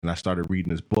I started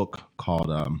reading this book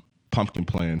called Pumpkin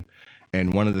Plan.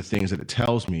 And one of the things that it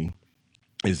tells me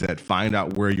is that find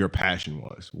out where your passion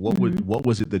was. What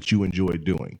was it that you enjoyed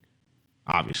doing?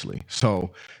 Obviously.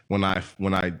 So when I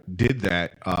did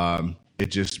that,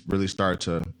 it just really started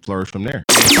to flourish from there.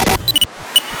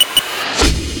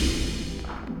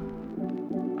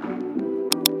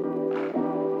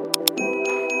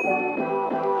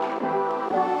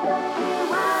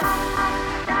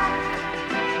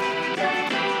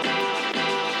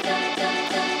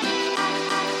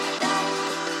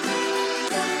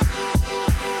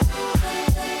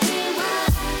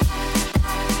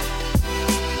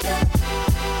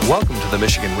 Welcome to the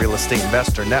Michigan Real Estate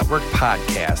Investor Network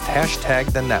podcast,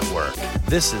 hashtag the network.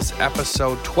 This is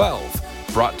episode 12,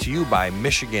 brought to you by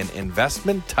Michigan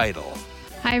Investment Title.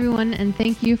 Hi, everyone, and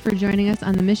thank you for joining us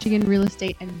on the Michigan Real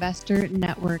Estate Investor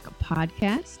Network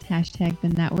podcast, hashtag the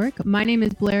network. My name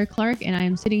is Blair Clark, and I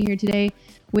am sitting here today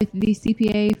with the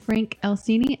CPA Frank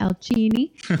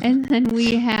Alcini, and then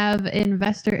we have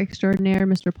investor extraordinaire,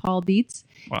 Mr. Paul Beets.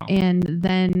 Wow. And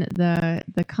then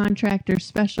the contractor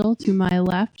special to my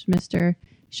left, Mr.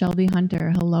 Shelby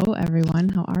Hunter. Hello, everyone.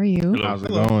 How are you? Hello. How's it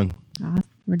going?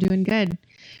 We're doing good.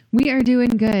 We are doing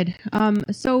good.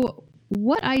 So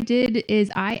what I did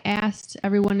is I asked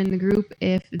everyone in the group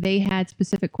if they had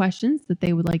specific questions that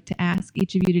they would like to ask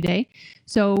each of you today.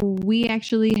 So we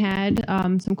actually had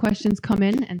some questions come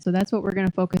in, and so that's what we're going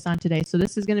to focus on today. So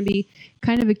this is going to be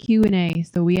kind of a Q&A.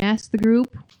 So we asked the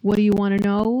group, what do you want to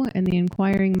know? And the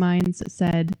inquiring minds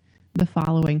said the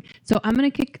following. So I'm going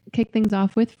to kick things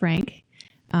off with Frank.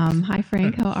 Hi,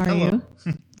 Frank. How are you?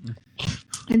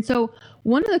 And so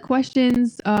one of the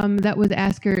questions that was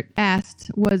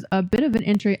asked was a bit of an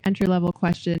entry level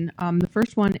question. The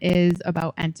first one is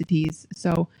about entities.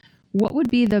 So what would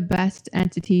be the best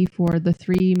entity for the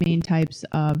three main types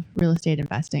of real estate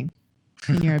investing,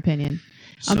 in your opinion?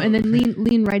 And then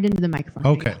lean right into the microphone.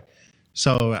 Okay.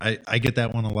 So I get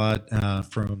that one a lot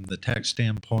from the tax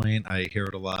standpoint. I hear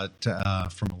it a lot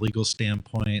from a legal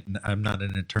standpoint. And I'm not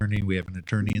an attorney. We have an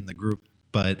attorney in the group,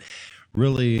 but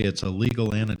really it's a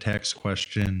legal and a tax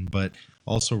question, but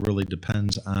also really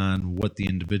depends on what the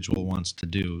individual wants to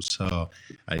do. So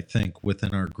I think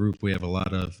within our group, we have a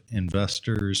lot of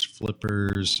investors,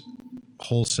 flippers,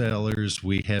 wholesalers.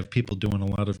 We have people doing a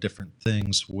lot of different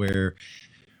things where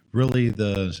really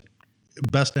the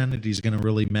best entity is going to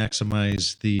really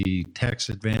maximize the tax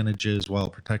advantages while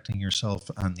protecting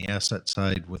yourself on the asset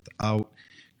side without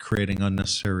creating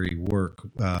unnecessary work.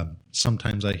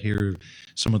 Sometimes I hear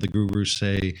some of the gurus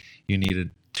say you need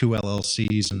two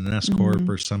LLCs and an S corp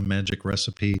or some magic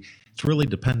recipe. It's really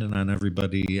dependent on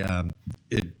everybody.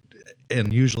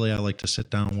 And usually I like to sit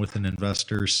down with an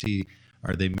investor, see,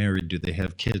 are they married? Do they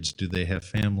have kids? Do they have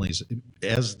families?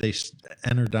 As they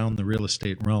enter down the real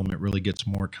estate realm, it really gets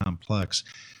more complex.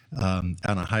 On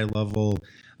a high level,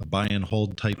 a buy and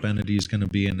hold type entity is going to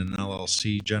be in an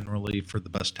LLC generally for the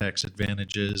best tax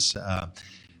advantages.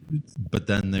 But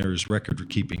then there's record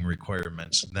keeping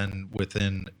requirements. Then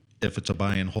within, if it's a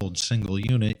buy and hold single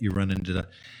unit, you run into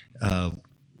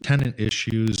tenant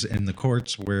issues in the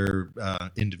courts where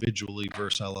individually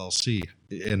versus LLC,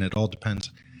 and it all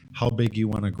depends how big you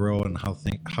want to grow and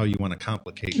how you want to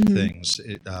complicate things.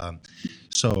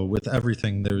 So with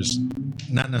everything, there's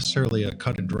not necessarily a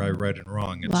cut and dry right and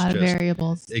wrong. It's a lot of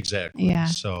variables. Exactly. Yeah.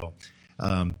 So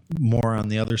more on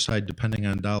the other side, depending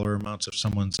on dollar amounts, if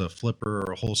someone's a flipper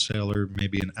or a wholesaler,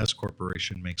 maybe an S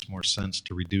corporation makes more sense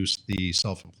to reduce the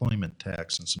self-employment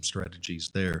tax and some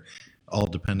strategies there, all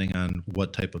depending on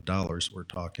what type of dollars we're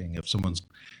talking. If someone's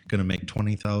going to make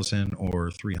 $20,000 or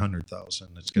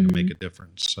 $300,000, it's going to make a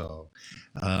difference. So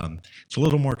it's a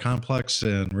little more complex,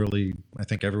 and really, I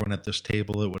think everyone at this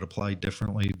table, it would apply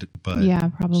differently. But yeah,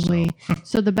 probably.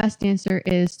 So the best answer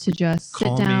is to just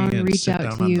sit down, reach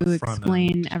out to you,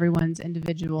 explain everyone's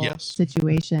individual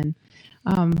situation.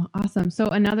 Awesome. So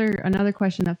another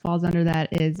question that falls under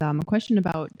that is a question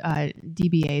about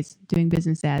DBAs, doing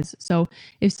business as. So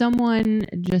if someone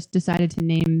just decided to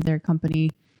name their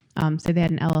company, say they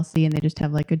had an LLC and they just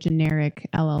have like a generic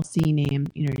LLC name,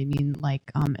 you know what I mean?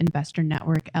 Like Investor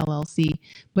Network LLC.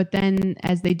 But then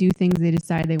as they do things, they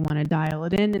decide they want to dial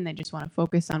it in and they just want to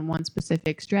focus on one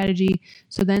specific strategy.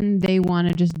 So then they want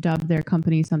to just dub their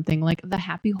company something like the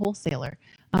Happy Wholesaler.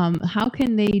 How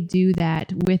can they do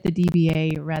that with a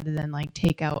DBA rather than like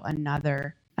take out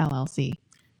another LLC?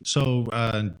 So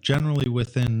generally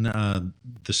within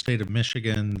the state of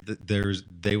Michigan,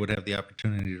 they would have the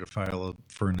opportunity to file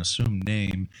for an assumed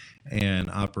name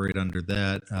and operate under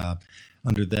that.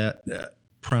 Under that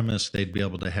premise, they'd be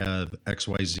able to have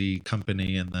XYZ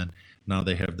company, and then now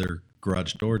they have their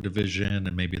garage door division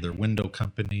and maybe their window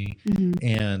company.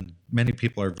 And many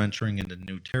people are venturing into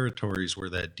new territories where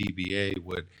that DBA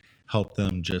would help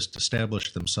them just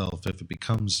establish themselves. If it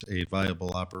becomes a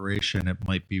viable operation, it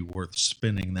might be worth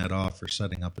spinning that off or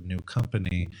setting up a new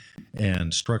company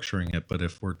and structuring it. But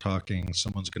if we're talking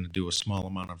someone's going to do a small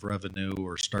amount of revenue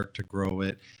or start to grow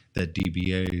it, that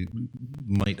DBA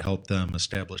might help them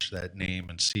establish that name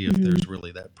and see if there's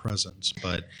really that presence.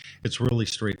 But it's really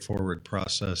straightforward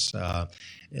process,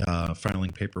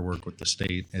 filing paperwork with the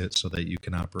state so that you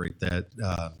can operate that.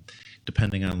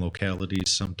 Depending on localities,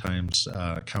 sometimes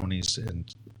counties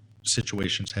and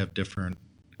situations have different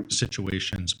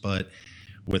situations, but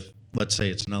with, let's say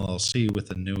it's an LLC with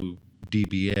a new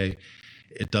DBA,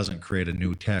 it doesn't create a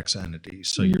new tax entity.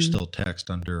 So you're still taxed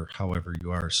under however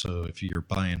you are. So if you're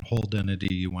buying hold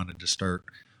entity, you wanted to start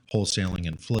wholesaling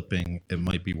and flipping, it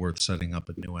might be worth setting up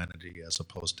a new entity as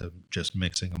opposed to just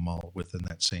mixing them all within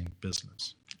that same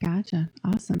business. Gotcha.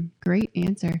 Awesome. Great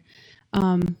answer.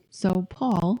 So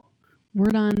Paul,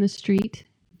 word on the street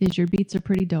is your beats are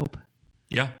pretty dope.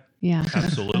 Yeah. Yeah,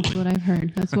 Absolutely. That's what I've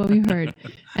heard. That's what we've heard.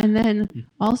 And then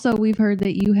also we've heard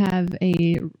that you have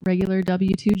a regular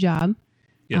W-2 job.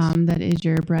 Yes. That is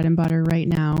your bread and butter right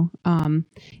now.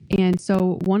 And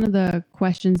so one of the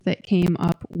questions that came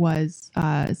up was,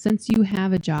 since you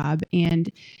have a job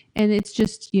and it's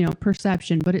just,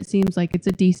 perception, but it seems like it's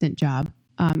a decent job.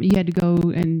 You had to go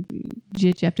and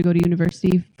you have to go to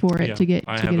university for it to get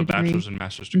I to have get a a degree. bachelor's and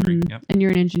master's degree. Yep. And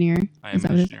you're an engineer? I am Is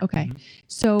that an what it is? engineer. Okay.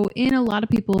 So in a lot of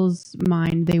people's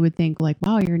mind, they would think like,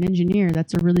 wow, you're an engineer.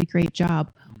 That's a really great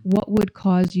job. What would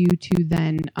cause you to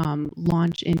then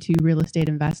launch into real estate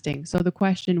investing? So the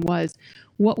question was,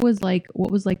 what was like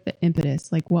the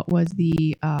impetus? Like what was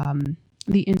the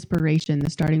inspiration, the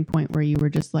starting point where you were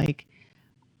just like,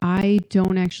 I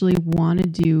don't actually want to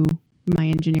do my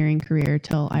engineering career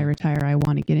till I retire. I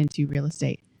want to get into real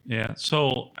estate. Yeah.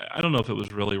 So I don't know if it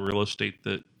was really real estate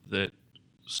that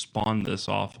spawned this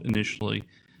off initially,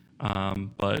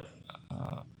 but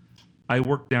I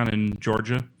worked down in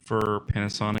Georgia for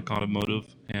Panasonic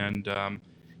Automotive, and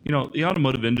the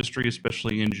automotive industry,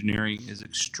 especially engineering, is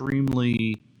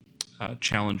extremely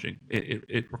challenging.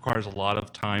 It requires a lot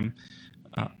of time,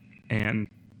 and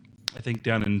I think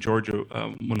down in Georgia,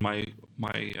 when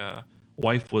my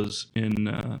wife was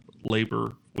in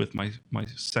labor with my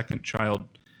second child,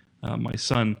 my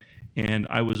son, and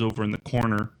I was over in the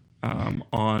corner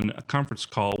on a conference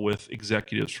call with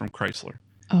executives from Chrysler.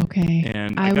 Okay.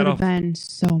 And I I got would have off- been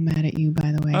so mad at you,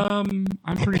 by the way.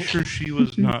 I'm pretty sure she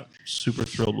was not super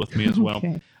thrilled with me as well.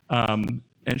 Okay. And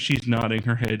she's nodding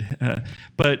her head.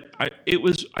 But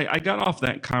I got off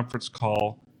that conference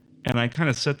call, and I kind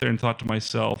of sat there and thought to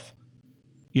myself,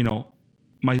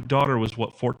 my daughter was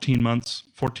 14 months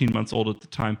old at the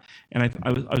time, and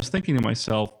I was thinking to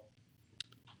myself,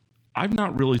 I've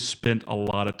not really spent a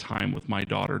lot of time with my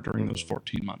daughter during those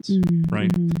 14 months,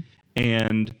 right?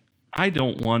 And I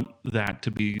don't want that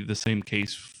to be the same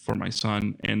case for my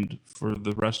son and for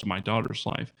the rest of my daughter's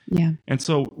life. Yeah. And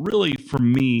so really for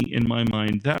me, in my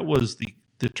mind, that was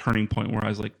the turning point where I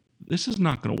was like, this is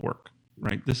not going to work,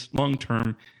 right? This long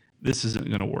term, this isn't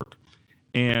going to work.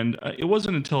 And it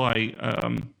wasn't until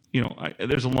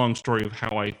there's a long story of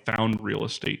how I found real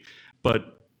estate,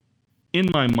 but in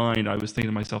my mind, I was thinking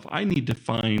to myself, I need to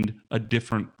find a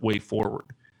different way forward.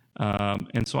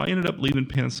 And so I ended up leaving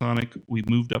Panasonic. We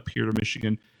moved up here to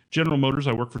Michigan. General Motors,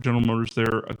 I work for General Motors.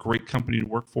 They're a great company to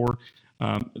work for.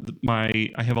 I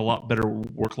have a lot better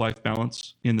work-life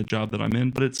balance in the job that I'm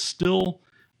in, but it's still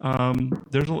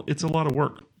it's a lot of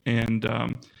work. And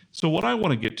so what I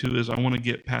want to get to is I want to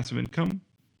get passive income.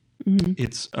 Mm-hmm.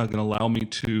 It's going to allow me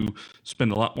to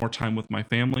spend a lot more time with my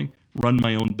family, run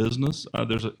my own business.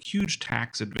 There's a huge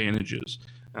tax advantages.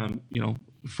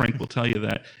 Frank will tell you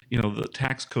that, the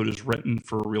tax code is written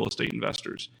for real estate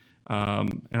investors.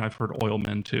 And I've heard oil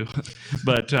men too,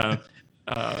 but,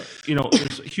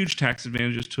 there's huge tax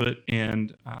advantages to it.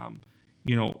 And,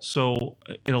 so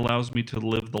it allows me to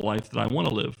live the life that I want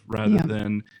to live rather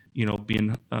than,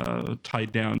 being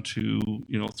tied down to,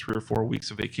 3 or 4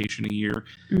 weeks of vacation a year.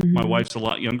 Mm-hmm. My wife's a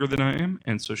lot younger than I am,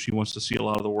 and so she wants to see a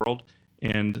lot of the world.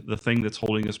 And the thing that's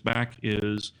holding us back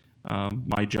is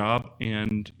my job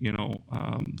and,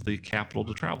 the capital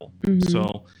to travel. Mm-hmm.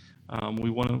 So we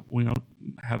want to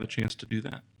have a chance to do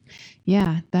that.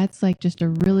 Yeah, that's like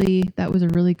that was a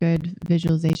really good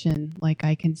visualization. Like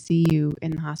I can see you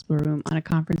in the hospital room on a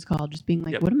conference call, just being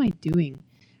like, what am I doing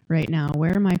right now?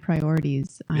 Where are my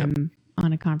priorities? I'm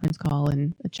on a conference call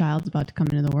and a child's about to come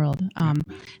into the world. And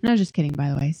I was just kidding, by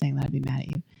the way, saying that I'd be mad at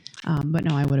you. But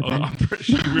no, I would have been. I'm pretty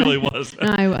sure she really was.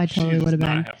 No, I totally She's would have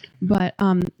not been. happy. But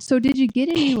so did you get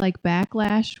any like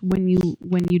backlash when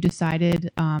you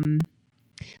decided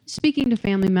speaking to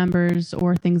family members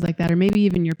or things like that, or maybe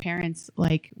even your parents,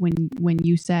 like when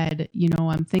you said,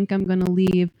 I think I'm going to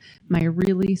leave my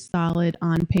really solid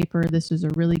on paper, this is a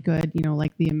really good,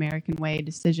 like the American way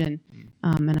decision,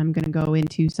 and I'm going to go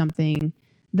into something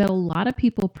that a lot of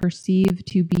people perceive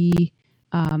to be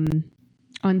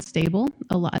unstable.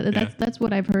 That's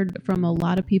what I've heard from a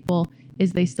lot of people,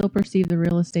 is they still perceive the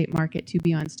real estate market to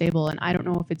be unstable, and I don't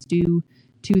know if it's due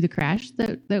to the crash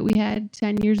that we had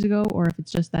 10 years ago, or if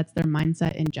it's just that's their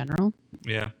mindset in general.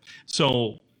 Yeah.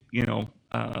 So,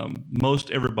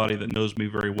 most everybody that knows me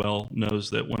very well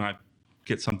knows that when I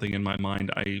get something in my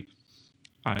mind,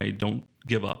 I don't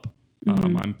give up.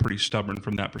 I'm pretty stubborn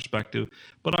from that perspective,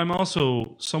 but I'm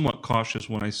also somewhat cautious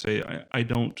when I say I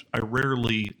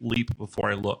rarely leap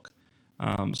before I look.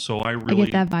 So I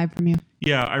get that vibe from you.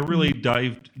 Yeah, I really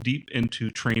dived deep into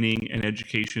training and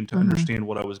education to understand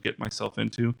what I was getting myself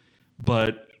into.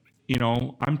 But,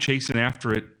 I'm chasing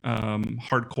after it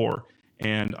hardcore.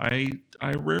 And I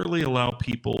rarely allow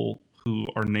people who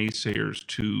are naysayers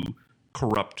to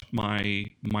corrupt my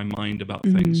mind about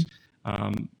things.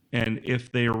 And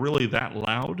if they are really that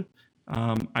loud,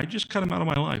 I just cut them out of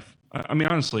my life. I mean,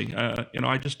 honestly,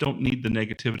 I just don't need the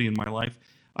negativity in my life.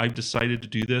 I've decided to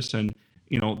do this, and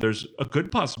there's a good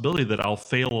possibility that I'll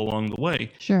fail along the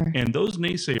way. Sure. And those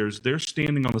naysayers, they're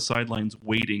standing on the sidelines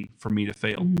waiting for me to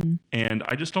fail. And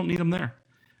I just don't need them there.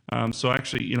 So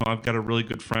actually, I've got a really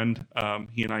good friend.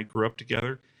 He and I grew up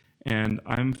together, and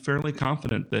I'm fairly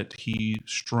confident that he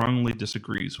strongly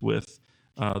disagrees with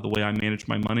the way I manage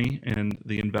my money and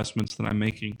the investments that I'm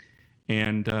making.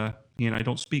 And he and I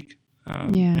don't speak.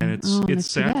 And it's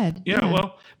sad. Bad. Yeah,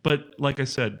 well, but like I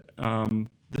said,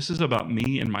 this is about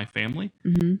me and my family,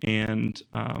 and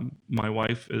my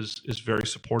wife is very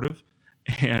supportive,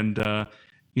 and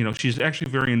she's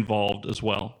actually very involved as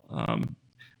well. I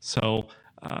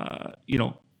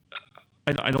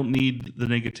don't need the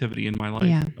negativity in my life.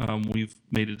 Yeah. We've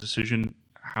made a decision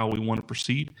how we want to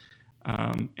proceed,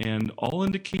 and all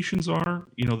indications are,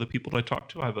 the people that I talk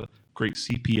to. I have a great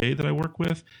CPA that I work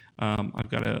with. I've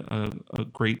got a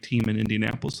great team in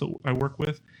Indianapolis that I work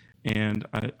with. And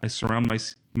I surround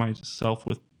myself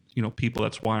with, people,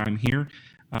 that's why I'm here,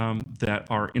 that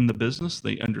are in the business.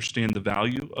 They understand the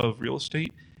value of real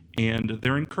estate, and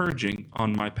they're encouraging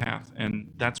on my path.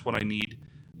 And that's what I need.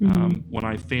 When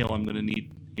I fail, I'm going to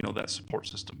need, that support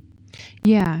system.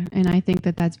 Yeah, and I think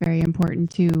that that's very important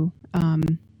too.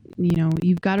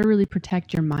 You've got to really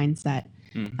protect your mindset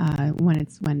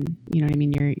when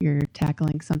you're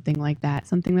tackling something like that,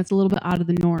 something that's a little bit out of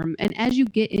the norm. And as you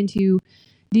get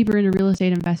deeper into real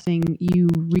estate investing, you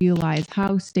realize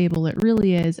how stable it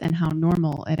really is and how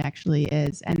normal it actually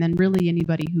is. And then really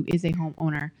anybody who is a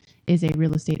homeowner is a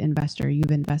real estate investor. You've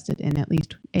invested in at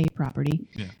least a property.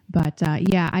 Yeah. But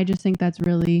I just think that's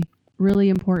really, really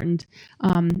important.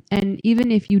 And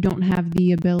even if you don't have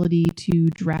the ability to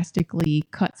drastically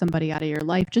cut somebody out of your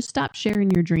life, just stop sharing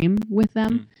your dream with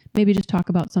them. Maybe just talk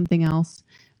about something else,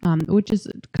 which is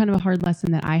kind of a hard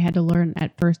lesson that I had to learn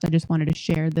at first. I just wanted to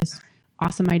share this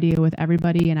awesome idea with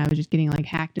everybody, and I was just getting like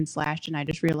hacked and slashed, and I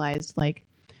just realized like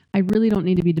I really don't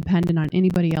need to be dependent on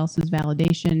anybody else's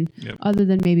validation other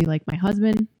than maybe like my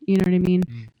husband, you know what I mean?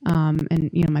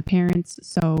 And my parents,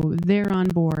 so they're on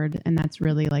board, and that's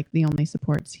really like the only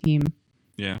support team.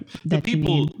 Yeah. The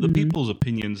people's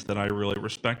opinions that I really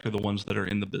respect are the ones that are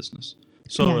in the business.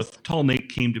 So if Tall Nate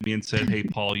came to me and said, "Hey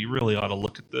Paul, you really ought to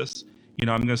look at this," I'm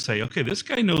going to say, okay, this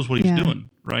guy knows what he's doing,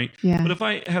 right? Yeah. But if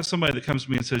I have somebody that comes to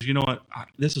me and says, you know what,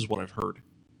 this is what I've heard,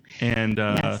 and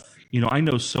I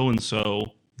know so and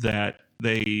so that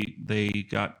they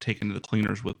got taken to the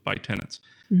cleaners by tenants.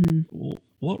 Well,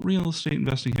 what real estate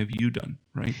investing have you done,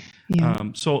 right? Yeah.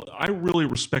 So I really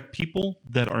respect people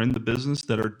that are in the business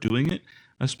that are doing it,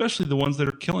 especially the ones that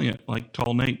are killing it, like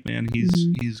Tall Nate. Man,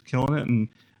 he's killing it, and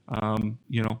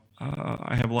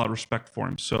I have a lot of respect for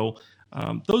him. So.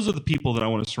 Those are the people that I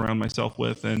want to surround myself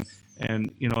with, and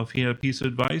if he had a piece of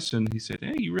advice and he said,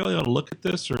 "Hey, you really ought to look at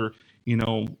this," or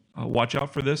watch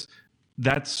out for this,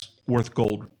 that's worth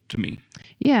gold to me.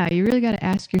 Yeah, you really got to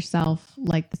ask yourself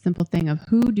like the simple thing of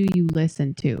who do you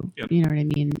listen to? Yep. You know what I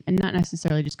mean, and not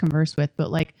necessarily just converse with,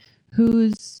 but like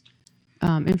whose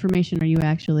information are you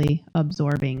actually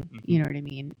absorbing? You know what I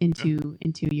mean, into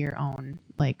your own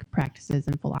like practices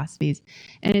and philosophies.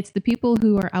 And it's the people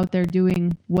who are out there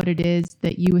doing what it is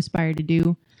that you aspire to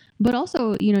do. But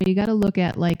also, you got to look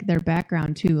at like their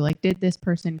background too. Like, did this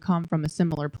person come from a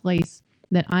similar place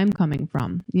that I'm coming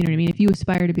from? You know what I mean? If you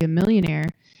aspire to be a millionaire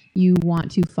you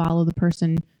want to follow the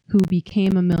person who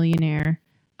became a millionaire,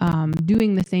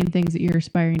 doing the same things that you're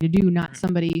aspiring to do, not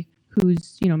somebody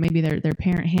who's, maybe their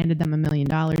parent handed them $1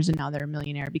 million and now they're a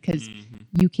millionaire because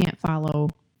you can't follow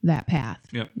that path.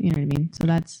 Yep. You know what I mean? So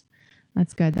that's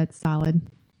good. That's solid.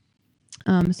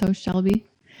 So Shelby,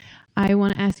 I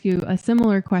want to ask you a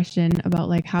similar question about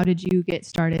like, how did you get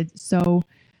started? So,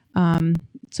 I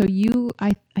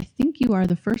think you are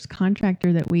the first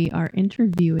contractor that we are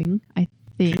interviewing, I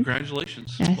think.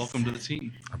 Congratulations. Yes. Welcome to the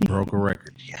team. I broke a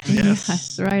record.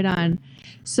 Yes, right on.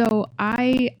 So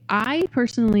I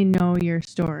personally know your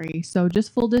story. So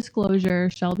just full disclosure,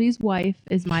 Shelby's wife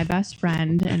is my best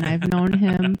friend, and I've known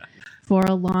him for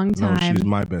a long No, time. she's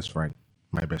my best friend.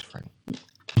 My best friend.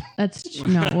 That's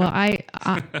no. Well,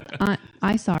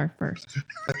 I saw her first,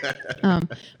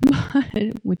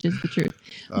 which is the truth.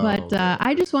 But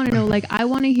I just want to know, like, I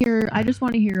just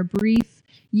want to hear a brief.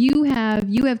 You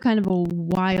have kind of a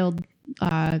wild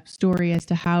story as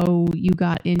to how you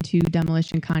got into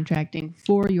demolition contracting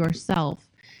for yourself.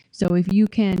 So if you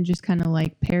can just kind of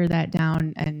like pare that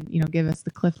down and give us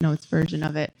the Cliff Notes version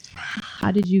of it.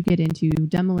 How did you get into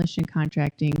demolition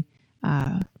contracting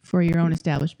for your own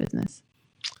established business?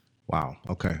 Wow.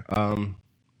 Okay.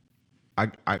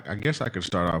 I guess I could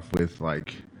start off with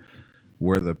like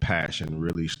where the passion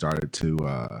really started to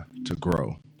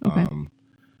grow. Okay.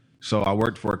 So I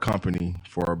worked for a company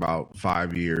for about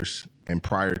 5 years, and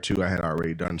prior to I had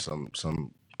already done some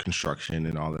construction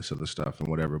and all this other stuff and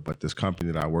whatever. But this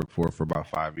company that I worked for about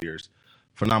 5 years,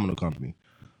 phenomenal company.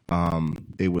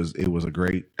 It was a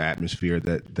great atmosphere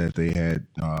that they had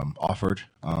offered.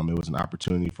 It was an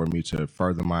opportunity for me to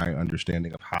further my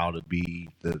understanding of how to be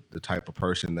the type of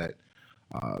person that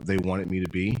they wanted me to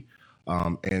be,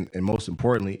 and most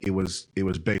importantly, it was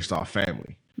based off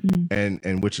family,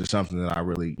 and which is something that I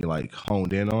really like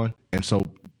honed in on. And so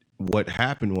what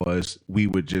happened was we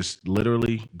would just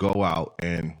literally go out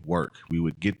and work. We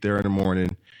would get there in the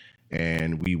morning.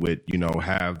 And we would,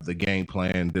 have the game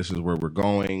plan. This is where we're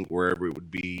going, wherever it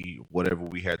would be, whatever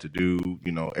we had to do,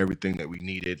 everything that we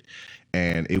needed.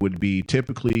 And it would be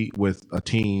typically with a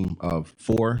team of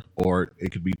 4, or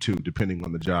it could be 2, depending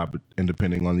on the job and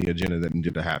depending on the agenda that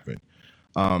needed to happen.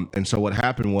 And so what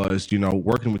happened was,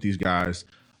 working with these guys,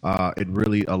 it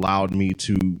really allowed me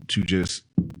to just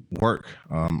work.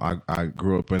 I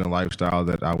grew up in a lifestyle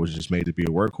that I was just made to be a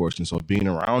workhorse. And so being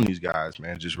around these guys,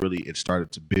 man, just really, it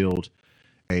started to build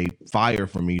a fire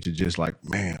for me to just like,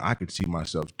 man, I could see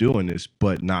myself doing this,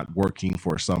 but not working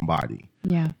for somebody.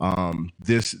 Yeah.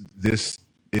 This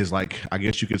is like, I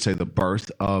guess you could say, the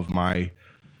birth of my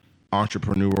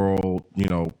entrepreneurial,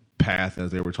 path,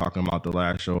 as they were talking about the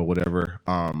last show or whatever.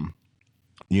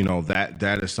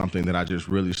 That is something that I just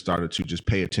really started to just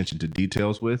pay attention to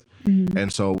details with. Mm-hmm.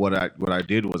 And so what I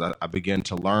did was I began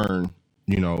to learn,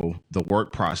 the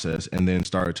work process, and then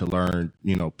started to learn,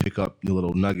 pick up the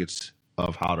little nuggets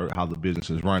of how the business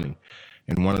is running.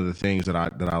 And one of the things that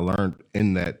I learned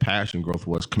in that passion growth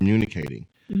was communicating.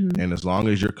 Mm-hmm. And as long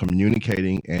as you're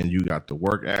communicating and you got the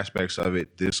work aspects of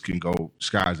it, this can go,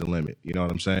 sky's the limit. You know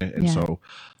what I'm saying? And so,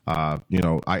 I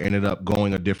ended up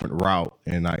going a different route,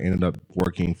 and I ended up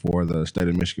working for the state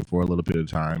of Michigan for a little bit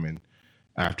of time. And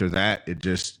after that, it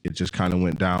just kind of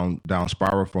went down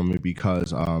spiral for me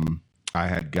because I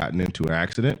had gotten into an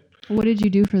accident. What did you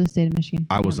do for the state of Michigan?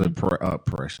 I was a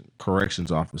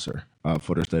corrections officer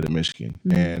for the state of Michigan.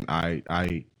 Mm-hmm. And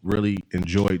I really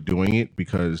enjoyed doing it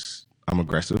because I'm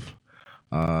aggressive.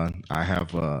 I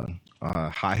have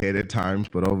high head at times,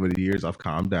 but over the years I've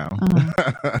calmed down.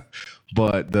 Uh-huh.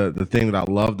 But the thing that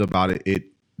I loved about it,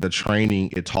 the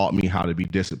training, it taught me how to be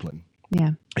disciplined.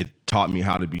 Yeah. It taught me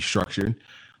how to be structured.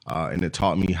 And it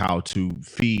taught me how to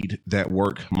feed that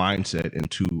work mindset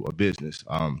into a business.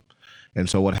 And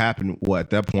so what happened at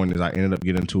that point is I ended up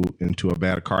getting into a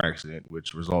bad car accident,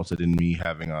 which resulted in me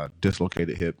having a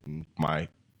dislocated hip and my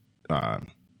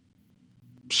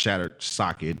shattered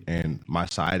socket, and my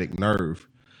sciatic nerve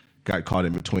got caught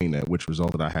in between that, which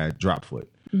resulted I had drop foot.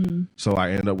 Mm-hmm. So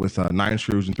I ended up with 9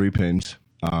 screws and 3 pins.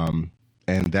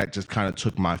 And that just kind of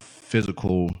took my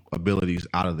physical abilities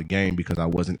out of the game because I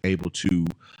wasn't able to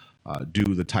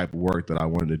do the type of work that I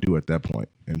wanted to do at that point.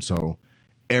 And so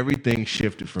everything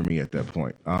shifted for me at that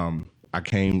point. I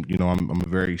came, I'm a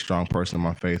very strong person in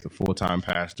my faith, a full-time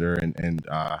pastor, and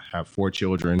have 4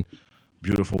 children,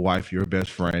 beautiful wife, your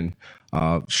best friend,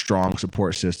 strong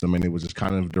support system. And it was just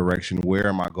kind of direction, where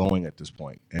am I going at this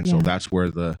point? And so that's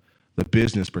where the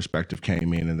business perspective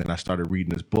came in. And then I started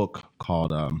reading this book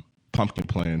called Pumpkin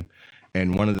Plan.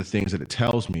 And one of the things that it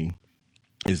tells me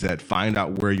is that find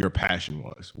out where your passion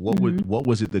was. What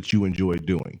was it that you enjoyed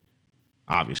doing?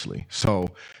 obviously. So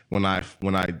when I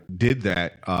did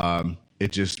that,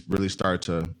 it just really started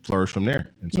to flourish from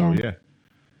there. And so Yeah.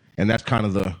 and that's kind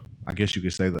of I guess you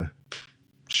could say the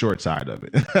short side of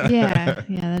it. Yeah,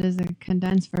 that is a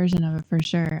condensed version of it for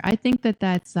sure. I think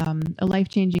that's a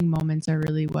life-changing moments are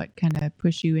really what kind of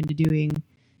push you into doing,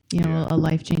 Yeah. a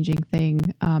life-changing thing.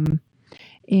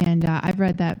 And I've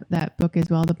read that book as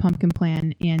well, The Pumpkin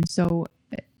Plan. And so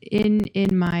in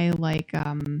my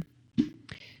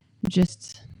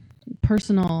just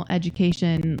personal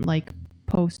education,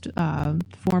 post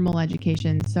formal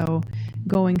education. So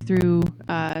going through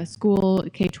school,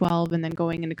 K-12, and then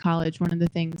going into college, one of the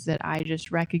things that I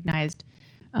just recognized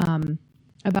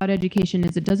about education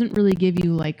is it doesn't really give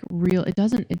you it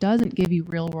doesn't give you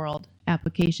real world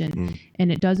application,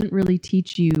 and it doesn't really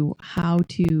teach you how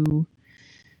to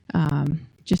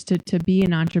just to be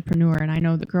an entrepreneur. And I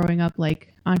know that growing up,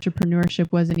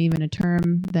 entrepreneurship wasn't even a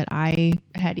term that I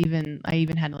even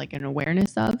had an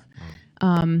awareness of.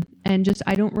 And just,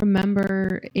 I don't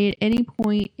remember at any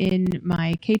point in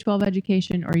my K-12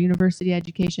 education or university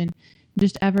education,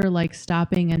 just ever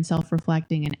stopping and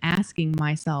self-reflecting and asking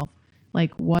myself,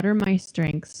 what are my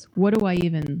strengths? What do I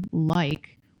even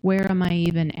like? Where am I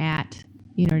even at?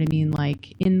 You know what I mean?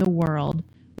 In the world,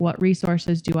 what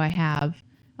resources do I have?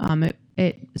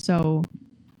 So,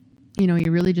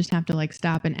 you really just have to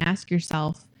stop and ask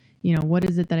yourself, what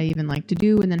is it that I even like to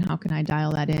do? And then how can I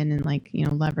dial that in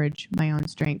and leverage my own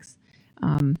strengths?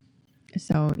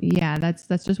 So yeah, that's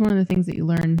just one of the things that you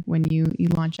learn when you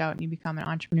launch out and you become an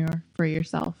entrepreneur for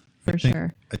yourself,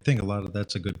 sure. I think a lot of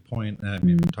that's a good point. I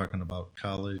mean, talking about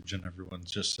college and everyone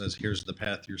just says, here's the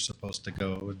path you're supposed to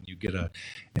go,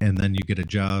 and then you get a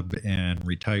job and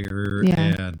retire,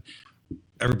 and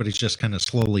everybody's just kind of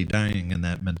slowly dying in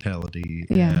that mentality.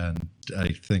 Yeah. And I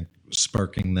think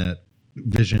sparking that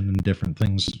vision and different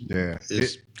things. Yeah,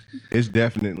 it's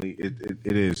definitely it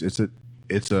is.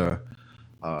 It's a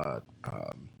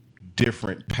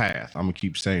different path. I'm gonna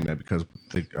keep saying that because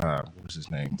what was his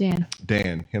name?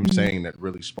 Dan. Him saying that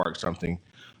really sparked something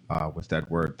with that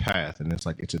word path, and it's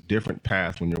a different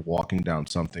path when you're walking down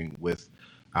something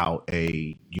without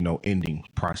a ending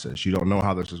process. You don't know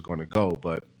how this is going to go,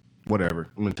 but whatever.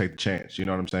 I'm gonna take the chance. You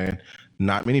know what I'm saying?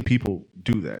 Not many people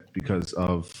do that because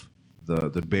of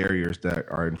the barriers that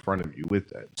are in front of you with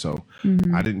that. So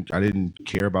I didn't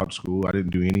care about school. I didn't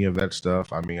do any of that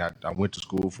stuff. I mean, I went to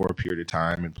school for a period of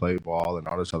time and played ball and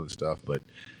all this other stuff, but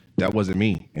that wasn't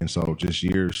me. And so just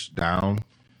years down,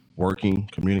 working,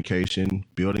 communication,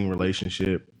 building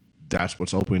relationship, that's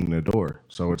what's opening the door.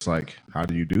 So it's how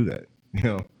do you do that?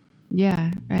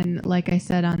 Yeah. And like I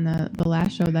said on the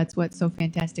last show, that's what's so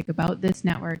fantastic about this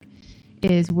network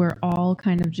is we're all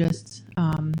kind of just,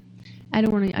 I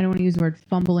don't want to use the word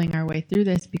fumbling our way through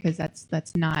this because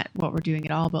that's not what we're doing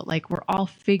at all. But we're all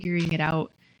figuring it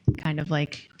out kind of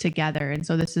together. And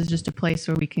so this is just a place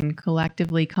where we can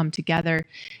collectively come together.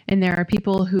 And there are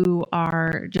people who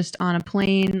are just on a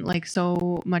plane,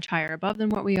 so much higher above than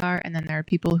what we are. And then there are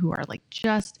people who are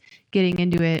just getting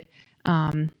into it.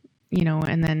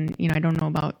 And then, I don't know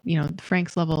about,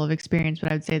 Frank's level of experience, but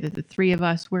I would say that the three of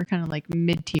us, we're kind of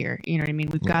mid-tier, you know what I mean?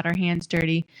 We've got our hands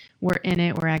dirty. We're in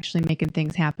it. We're actually making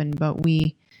things happen, but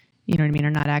we, are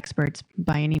not experts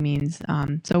by any means.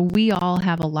 So we all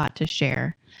have a lot to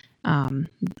share.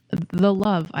 The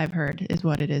love, I've heard, is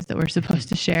what it is that we're supposed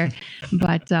to share.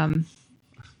 But,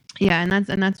 yeah, and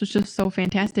that's what's just so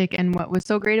fantastic. And what was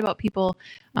so great about people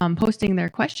posting their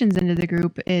questions into the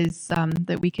group is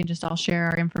that we can just all share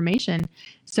our information.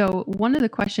 So one of the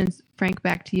questions, Frank,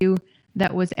 back to you,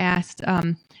 that was asked,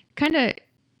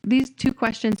 these two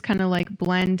questions kind of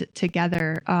blend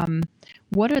together.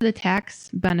 What are the tax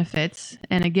benefits?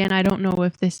 And again, I don't know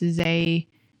if this is a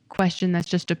question that's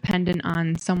just dependent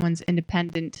on someone's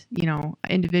independent,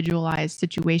 individualized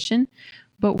situation.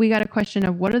 But we got a question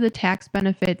of what are the tax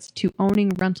benefits to owning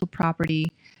rental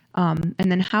property? And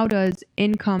then how does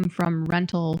income from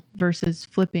rental versus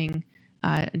flipping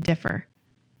differ?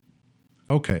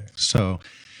 Okay. So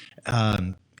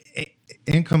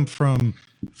income from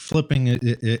flipping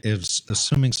is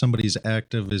assuming somebody's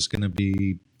active is going to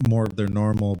be more of their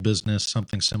normal business,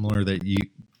 something similar that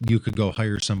you could go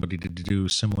hire somebody to do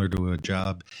similar to a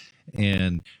job.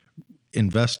 And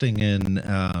investing in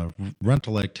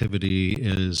rental activity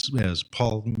is, as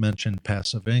Paul mentioned,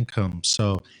 passive income.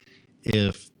 So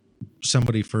if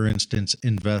somebody, for instance,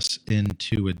 invests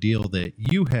into a deal that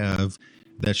you have,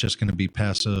 that's just going to be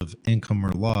passive income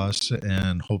or loss,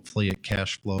 and hopefully it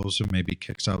cash flows or maybe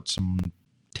kicks out some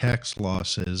tax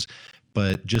losses.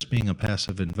 But just being a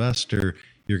passive investor,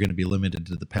 you're going to be limited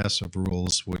to the passive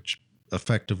rules, which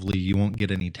effectively you won't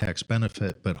get any tax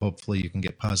benefit, but hopefully you can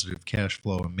get positive cash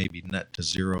flow and maybe net to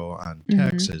zero on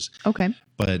taxes. Okay.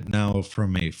 But now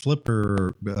from a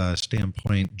flipper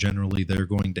standpoint, generally they're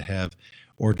going to have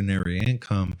ordinary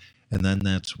income. And then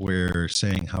that's where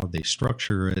saying how they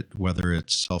structure it, whether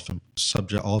it's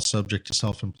all subject to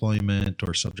self-employment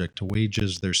or subject to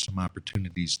wages, there's some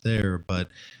opportunities there. But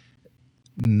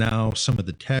now some of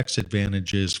the tax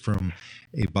advantages from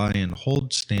a buy and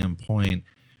hold standpoint,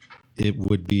 it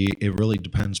really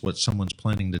depends what someone's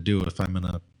planning to do. If I'm going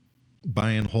to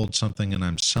buy and hold something and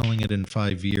I'm selling it in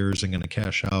 5 years and going to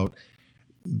cash out,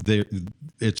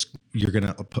 you're going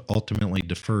to ultimately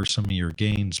defer some of your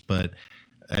gains. But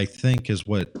I think is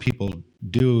what people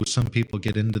do. Some people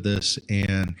get into this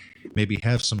and maybe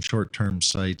have some short-term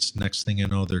sites. Next thing you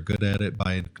know, they're good at it,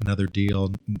 buy another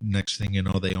deal. Next thing you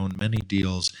know, they own many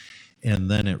deals. And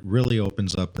then it really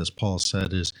opens up, as Paul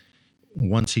said, is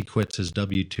once he quits his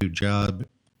W-2 job,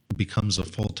 becomes a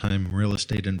full-time real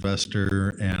estate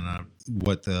investor, and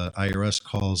what the IRS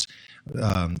calls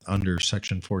under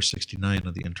Section 469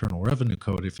 of the Internal Revenue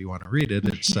Code. If you want to read it,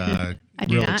 it's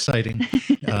real exciting.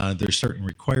 There's certain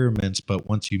requirements, but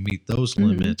once you meet those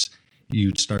limits,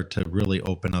 you'd start to really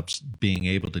open up being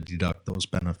able to deduct those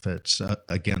benefits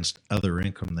against other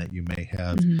income that you may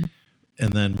have.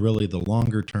 And then really the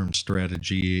longer-term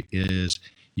strategy is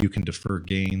you can defer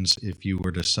gains if you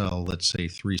were to sell, let's say,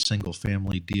 3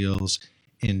 single-family deals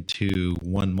into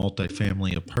 1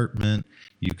 multifamily apartment.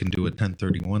 You can do a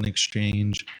 1031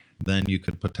 exchange. Then you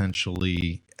could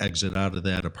potentially exit out of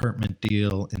that apartment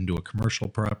deal into a commercial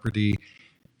property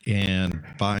and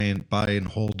buy and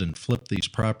hold and flip these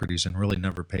properties and really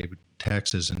never pay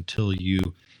taxes until you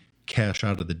cash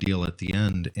out of the deal at the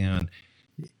end. And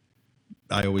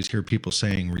I always hear people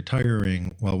saying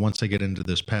retiring, well, once I get into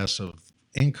this passive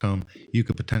income, you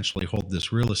could potentially hold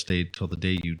this real estate till the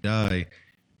day you die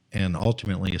and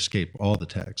ultimately escape all the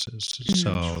taxes.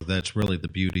 So that's really the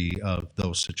beauty of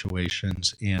those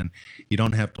situations. And you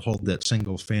don't have to hold that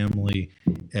single family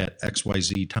at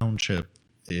XYZ Township.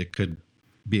 It could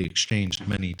be exchanged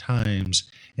many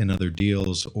times in other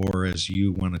deals, or as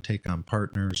you want to take on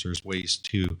partners, there's ways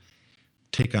to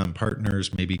take on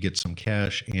partners, maybe get some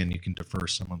cash, and you can defer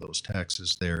some of those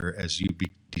taxes there as you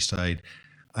decide,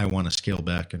 I want to scale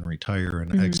back and retire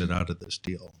and exit out of this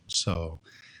deal. So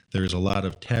there's a lot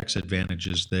of tax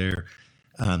advantages there.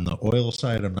 On the oil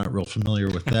side, I'm not real familiar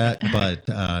with that, but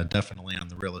definitely on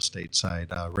the real estate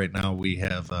side. Right now we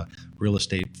have a real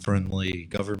estate-friendly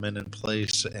government in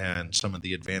place, and some of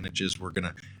the advantages were going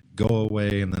to go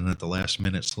away and then at the last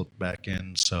minute slip back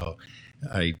in. So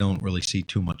I don't really see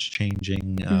too much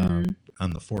changing on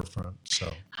the forefront.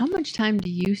 So, how much time do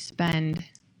you spend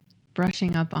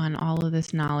brushing up on all of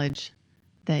this knowledge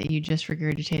that you just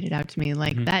regurgitated out to me?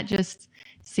 Like that just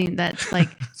seemed, that's like,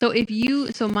 so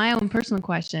my own personal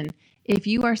question, if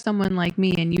you are someone like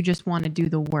me and you just want to do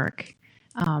the work,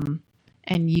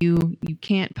 and you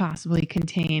can't possibly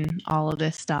contain all of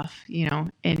this stuff,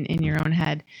 in your own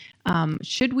head,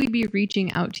 should we be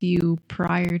reaching out to you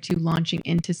prior to launching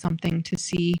into something to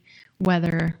see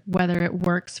whether it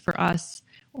works for us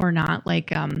or not?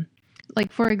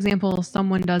 Like for example,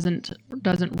 someone doesn't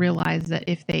realize that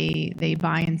if they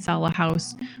buy and sell a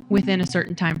house within a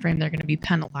certain time frame, they're going to be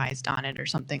penalized on it or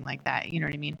something like that. You know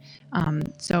what I mean?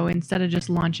 So instead of just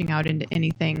launching out into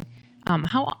anything,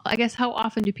 how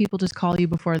often do people just call you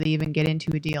before they even get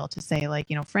into a deal to say, like,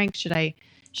 Frank, should I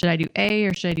do A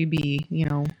or should I do B?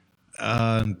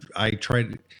 I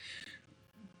tried.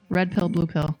 Red pill, blue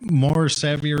pill. More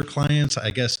savvier clients, I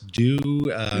guess,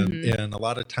 do. And a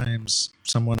lot of times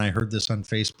I heard this on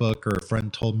Facebook or a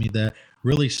friend told me that,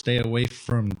 really stay away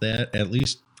from that. At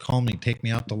least call me, take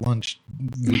me out to lunch.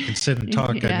 We can sit and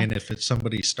talk. Yeah. I mean, if it's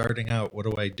somebody starting out, what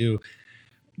do I do?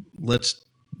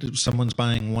 Someone's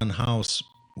buying one house,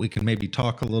 we can maybe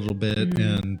talk a little bit.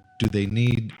 And do they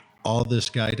need all this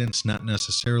guidance? Not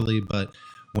necessarily, but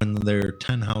when they're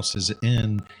 10 houses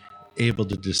in, able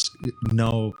to just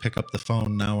pick up the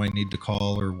phone, now I need to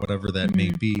call or whatever that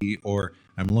may be, or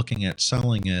I'm looking at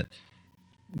selling it,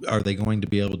 are they going to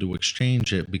be able to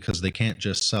exchange it? Because they can't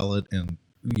just sell it and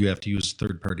you have to use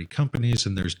third-party companies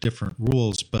and there's different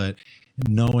rules, but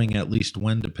knowing at least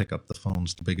when to pick up the phone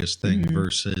is the biggest thing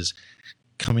versus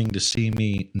coming to see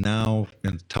me now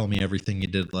and tell me everything you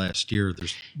did last year.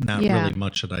 There's not really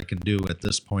much that I can do at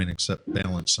this point except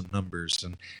balance some numbers.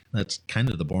 And that's kind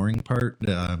of the boring part.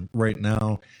 Right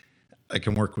now, I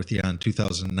can work with you on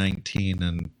 2019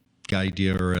 and guide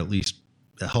you or at least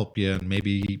help you. And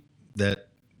maybe that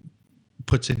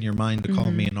puts in your mind to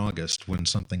call me in August when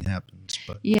something happens.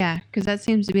 But Yeah, because that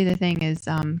seems to be the thing is,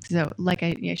 so like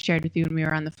I shared with you when we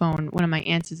were on the phone, one of my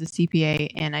aunts is a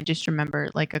CPA, and I just remember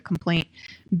like a complaint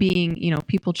being,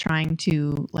 people trying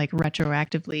to like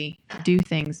retroactively do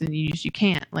things, and you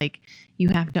can't. Like, you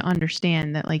have to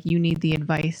understand that like you need the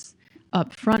advice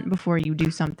up front before you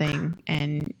do something,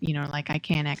 and like I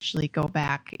can't actually go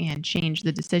back and change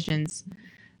the decisions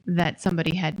that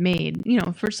somebody had made,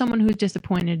 for someone who's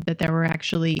disappointed that there were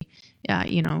actually,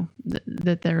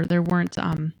 that there weren't,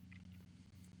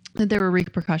 that there were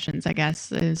repercussions, I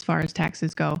guess, as far as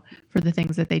taxes go for the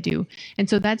things that they do. And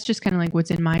so that's just kind of like what's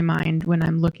in my mind when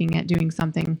I'm looking at doing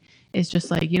something. It's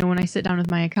just like, when I sit down with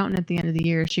my accountant at the end of the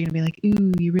year, she's going to be like,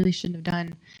 ooh, you really shouldn't have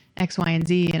done X, Y, and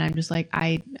Z. And I'm just like,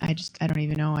 I don't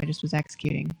even know. I just was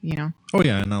executing, Oh,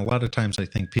 yeah. And a lot of times I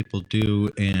think people do,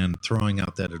 and throwing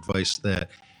out that advice that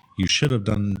you should have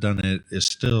done it is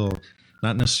still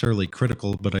not necessarily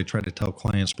critical, but I try to tell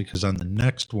clients, because on the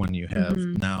next one you have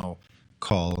now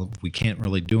call, we can't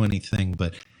really do anything.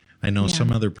 But I know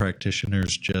some other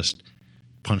practitioners just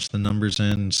punch the numbers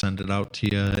in, send it out to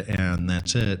you, and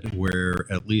that's it. Where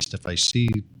at least if I see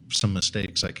some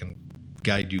mistakes, I can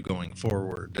guide you going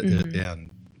forward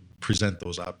and present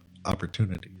those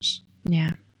opportunities.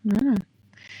 Yeah. Mm-hmm.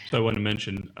 So I want to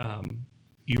mention,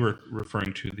 you were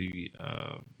referring to the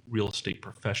real estate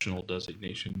professional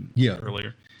designation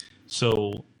earlier.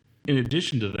 So in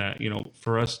addition to that,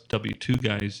 for us W-2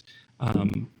 guys,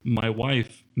 my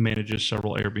wife manages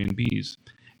several Airbnbs.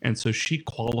 And so she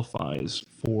qualifies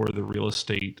for the real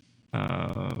estate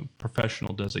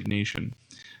professional designation.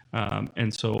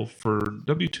 And so for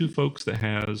W-2 folks that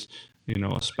has,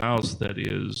 a spouse that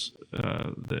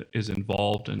is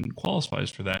involved and qualifies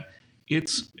for that,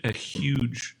 it's a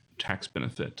huge tax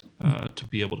benefit to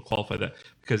be able to qualify that,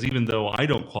 because even though I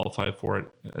don't qualify for it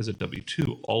as a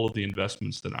W-2, all of the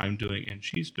investments that I'm doing and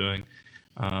she's doing,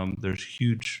 there's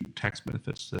huge tax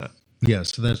benefits to that. Yeah,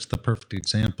 so that's the perfect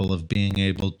example of being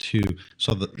able to.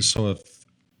 So if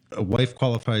a wife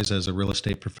qualifies as a real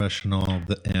estate professional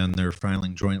and they're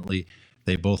filing jointly,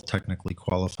 they both technically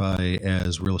qualify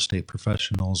as real estate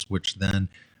professionals, which then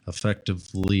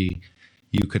effectively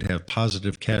you could have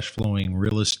positive cash flowing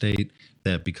real estate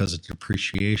that, because of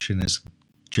depreciation, is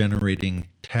generating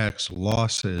tax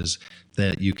losses,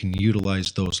 that you can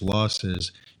utilize those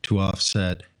losses to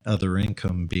offset other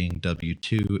income, being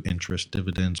W-2, interest,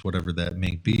 dividends, whatever that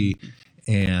may be,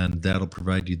 and that'll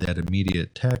provide you that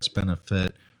immediate tax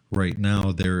benefit. Right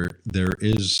now, there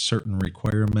is certain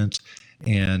requirements,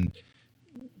 and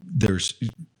there's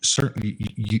certain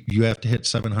you have to hit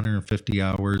 750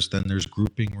 hours. Then there's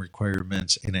grouping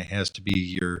requirements, and it has to be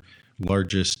your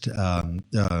largest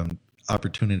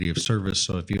opportunity of service.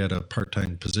 So if you had a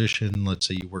part-time position, let's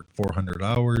say you worked 400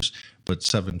 hours, but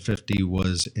 750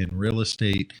 was in real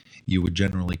estate, you would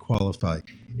generally qualify.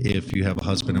 If you have a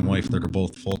husband and wife that are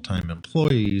both full-time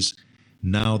employees,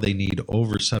 now they need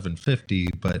over 750,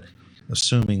 but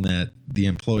assuming that the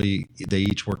employee, they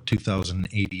each work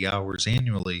 2,080 hours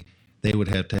annually, they would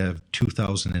have to have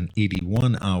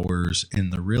 2,081 hours in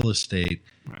the real estate,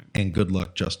 right, and good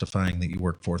luck justifying that you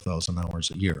work 4,000 hours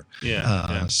a year.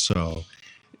 So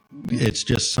it's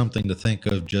just something to think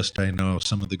of. I know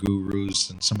some of the gurus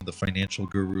and some of the financial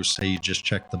gurus say you just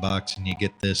check the box and you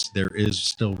get this. There is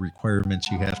still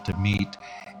requirements you have to meet,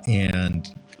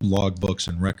 and logbooks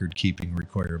and record keeping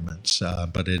requirements,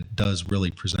 but it does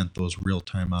really present those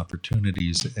real-time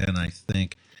opportunities. And I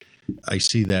think I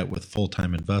see that with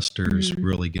full-time investors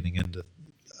really getting into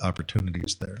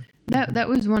opportunities there. That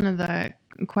was one of the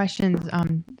questions.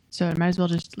 So I might as well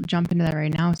just jump into that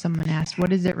right now. Someone asked,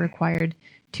 what is it required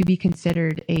to be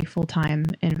considered a full-time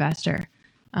investor?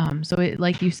 So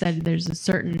like you said, there's a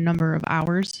certain number of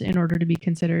hours in order to be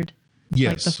considered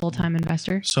like the full-time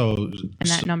investor. And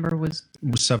that number was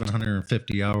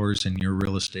 750 hours in your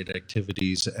real estate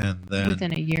activities, and then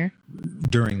within a year.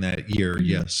 During that year,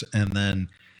 yes. And then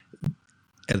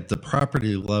at the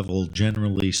property level,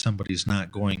 generally somebody's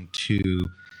not going to,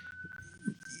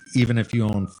 even if you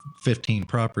own 15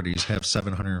 properties, have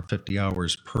 750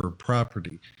 hours per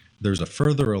property. There's a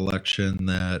further election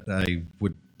that I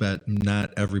would bet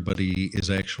not everybody is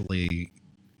actually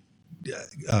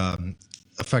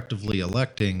effectively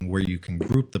electing, where you can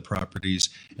group the properties,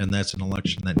 and that's an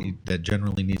election that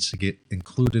generally needs to get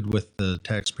included with the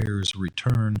taxpayer's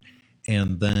return.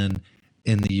 And then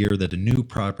in the year that a new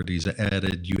property is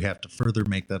added, you have to further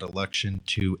make that election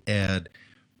to add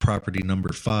property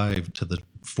number 5 to the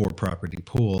 4-property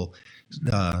pool.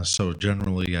 So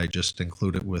generally, I just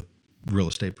include it with real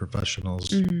estate professionals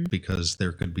because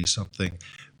there could be something,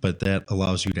 but that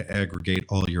allows you to aggregate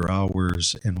all your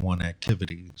hours in one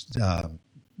activity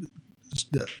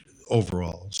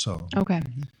overall. So Okay.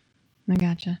 I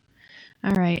gotcha.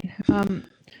 All right.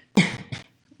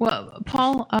 Well,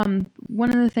 Paul, one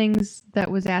of the things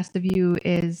that was asked of you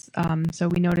is, so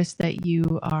we noticed that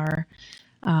you are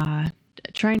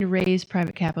trying to raise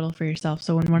private capital for yourself.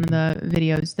 So in one of the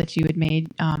videos that you had made,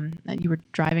 that you were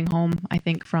driving home, I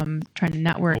think, from trying to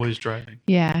network. Always driving.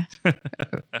 Yeah.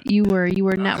 you were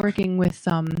networking with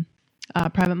some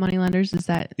private money lenders. Is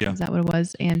that what it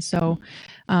was? And so,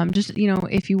 just,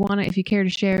 if you care to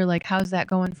share, like, how's that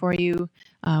going for you?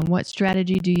 What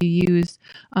strategy do you use?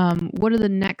 What are the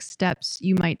next steps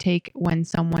you might take when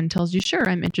someone tells you, sure,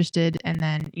 I'm interested? And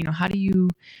then, how do you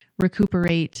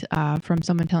recuperate from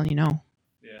someone telling you no?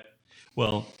 Yeah.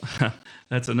 Well,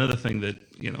 that's another thing that,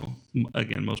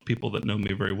 again, most people that know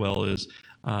me very well is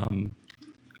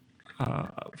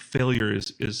failure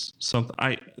is something.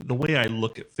 The way I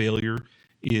look at failure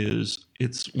is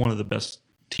it's one of the best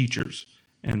teachers.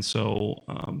 And so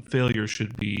failure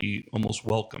should be almost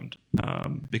welcomed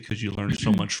because you learn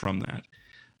so much from that.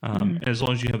 As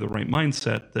long as you have the right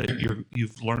mindset that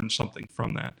you've learned something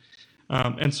from that.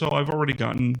 And so I've already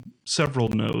gotten several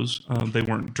no's. They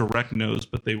weren't direct no's,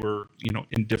 but they were,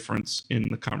 indifference in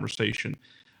the conversation.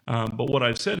 But what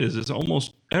I've said is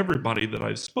almost everybody that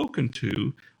I've spoken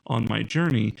to on my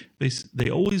journey, they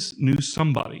always knew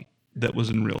somebody that was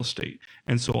in real estate.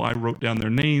 And so I wrote down their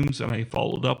names and I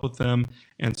followed up with them.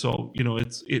 And so,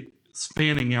 it's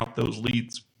fanning out those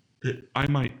leads that I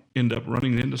might end up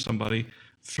running into somebody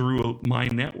through my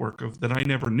network that I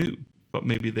never knew, but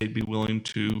maybe they'd be willing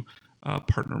to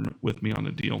partner with me on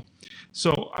a deal.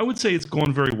 So I would say it's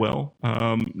going very well.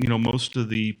 Most of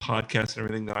the podcasts and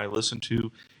everything that I listen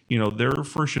to, their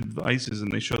first advice is,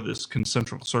 and they show this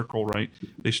concentric circle, right?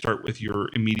 They start with your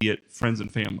immediate friends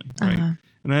and family, right? Uh-huh.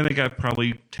 And I think I've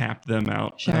probably tapped them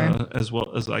out as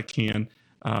well as I can.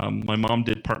 My mom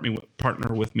did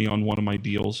partner with me on one of my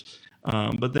deals.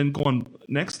 But then going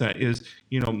next to that is,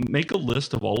 make a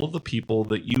list of all of the people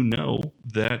that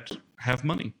that have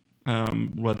money,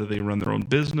 whether they run their own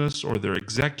business or they're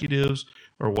executives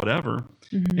or whatever.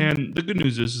 Mm-hmm. And the good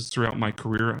news is throughout my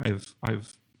career,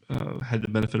 I've had the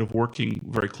benefit of working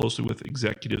very closely with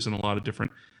executives in a lot of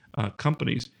different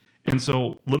companies. And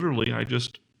so literally I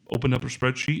just opened up a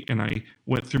spreadsheet and I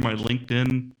went through my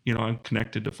LinkedIn, I'm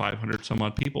connected to 500 some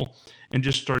odd people, and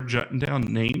just started jotting down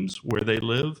names, where they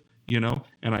live,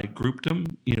 and I grouped them.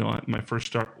 My first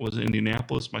stop was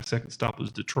Indianapolis. My second stop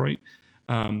was Detroit.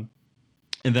 And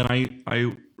then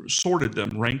I sorted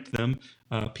them, ranked them,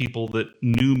 people that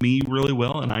knew me really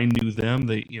well and I knew them.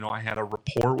 I had a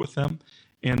rapport with them,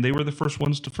 and they were the first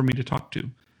ones for me to talk to.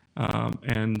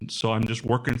 And so I'm just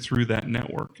working through that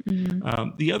network.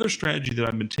 Mm-hmm. The other strategy that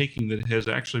I've been taking that has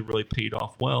actually really paid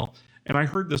off well, and I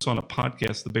heard this on a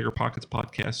podcast, the Bigger Pockets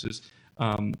podcast, is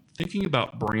thinking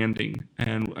about branding.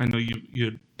 And I know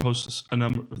you post a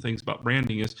number of things about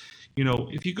branding is,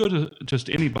 if you go to just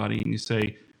anybody and you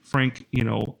say, Frank,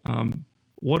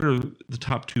 what are the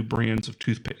top 2 brands of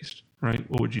toothpaste, right?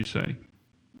 What would you say?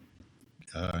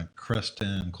 Crest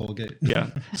and Colgate. Yeah.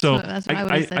 So that's what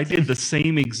I did the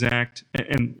same exact,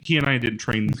 and he and I didn't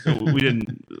train, so we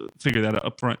didn't figure that out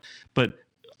up front, but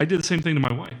I did the same thing to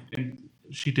my wife, and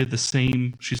she said the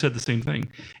same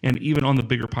thing. And even on the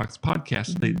Bigger Pockets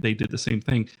podcast, mm-hmm. they did the same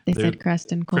thing. They said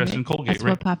Crest and Colgate. That's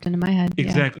right? What popped into my head.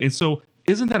 Exactly. Yeah. And so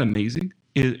isn't that amazing?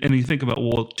 And you think about,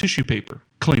 tissue paper,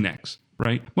 Kleenex,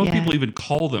 right? Most people even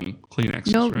call them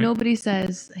Kleenexes, right? Nobody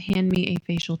says, hand me a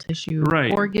facial tissue,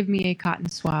 right, or give me a cotton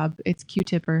swab. It's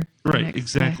Q-tip or Kleenex. Right,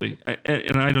 exactly. Yeah.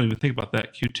 And I don't even think about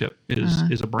that. Q-tip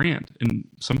is a brand, and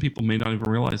some people may not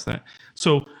even realize that.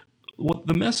 So what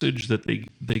the message that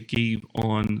they gave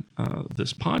on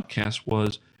this podcast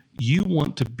was, you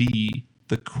want to be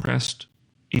the Crest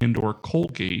and or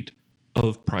Colgate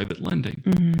of private lending.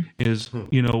 Mm-hmm. Is,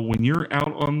 when you're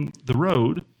out on the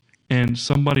road and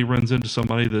somebody runs into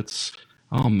somebody that's,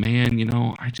 oh man,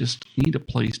 I just need a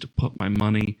place to put my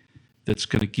money that's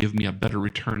going to give me a better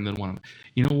return than one.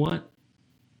 You know what?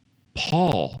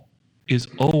 Paul is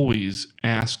always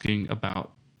asking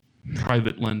about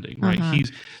private lending, right? Uh-huh.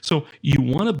 So you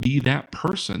want to be that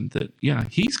person that,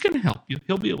 he's going to help you.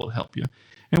 He'll be able to help you.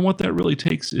 And what that really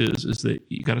takes is that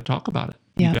you got to talk about it.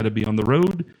 Yeah. You got to be on the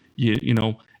road,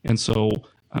 and so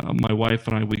my wife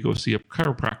and I, we go see a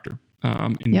chiropractor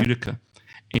in Utica,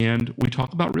 and we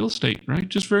talk about real estate, right?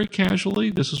 Just very casually.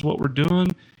 This is what we're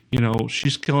doing.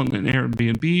 She's killing an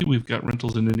Airbnb. We've got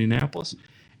rentals in Indianapolis.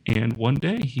 And one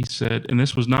day he said, and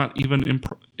this was not even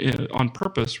on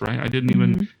purpose, right? I didn't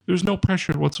even, there was no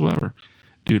pressure whatsoever.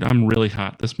 Dude, I'm really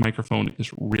hot. This microphone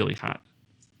is really hot.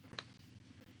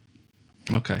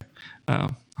 Okay.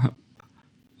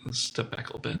 Let's step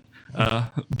back a little bit.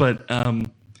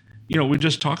 We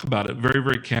just talk about it very,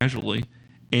 very casually.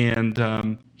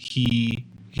 And he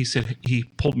said, he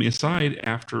pulled me aside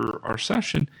after our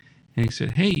session and he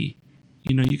said, hey,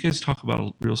 you guys talk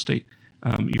about real estate.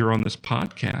 You're on this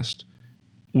podcast.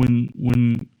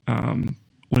 When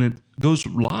it goes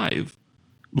live,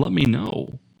 let me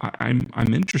know.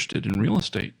 I'm interested in real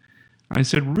estate. I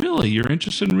said, really? You're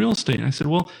interested in real estate? And I said,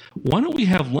 well, why don't we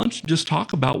have lunch and just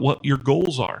talk about what your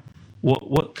goals are?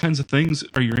 What kinds of things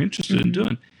are you interested in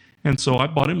doing? And so I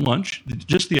bought him lunch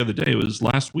just the other day. It was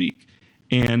last week.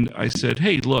 And I said,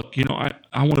 hey, look,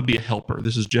 I want to be a helper.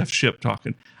 This is Jeff Shipp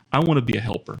talking. I want to be a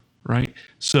helper, right?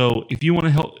 So if you want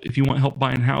help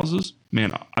buying houses,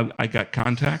 man, I got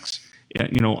contacts.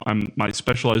 I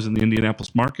specialize in the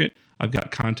Indianapolis market. I've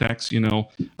got contacts, a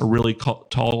really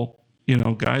tall,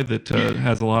 guy that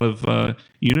has a lot of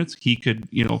units. He could,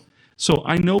 so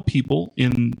I know people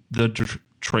in the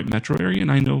Detroit metro area,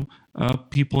 and I know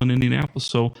people in Indianapolis,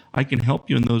 so I can help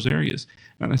you in those areas.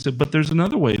 And I said, but there's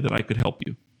another way that I could help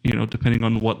you, depending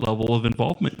on what level of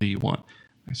involvement that you want.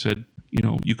 I said,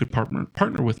 you could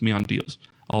partner with me on deals.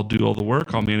 I'll do all the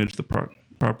work. I'll manage the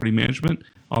property management.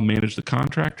 I'll manage the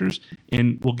contractors,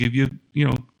 and we'll give you,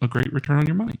 a great return on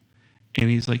your money. And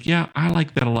he's like, yeah, I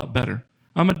like that a lot better.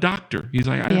 I'm a doctor. He's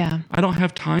like, I don't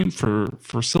have time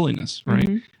for silliness, right?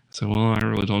 I said, well, I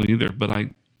really don't either, but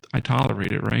I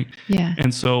tolerate it, right? Yeah.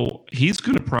 And so he's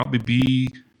going to probably be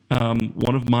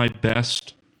one of my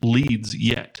best leads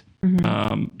yet.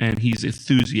 And he's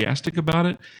enthusiastic about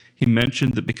it. He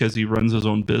mentioned that because he runs his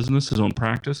own business, his own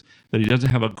practice, that he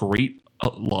doesn't have a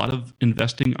lot of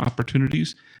investing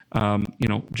opportunities.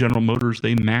 General Motors,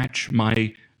 they match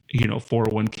my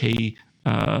 401k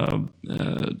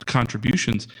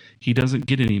contributions. He doesn't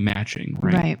get any matching,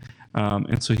 right?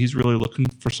 And so he's really looking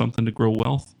for something to grow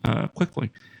wealth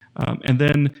quickly. And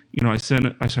then, I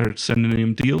started sending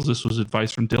him deals. This was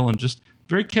advice from Dylan, just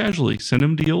very casually, send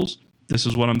him deals. This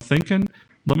is what I'm thinking.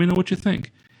 Let me know what you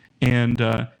think.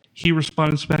 And he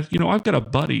responded back, I've got a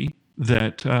buddy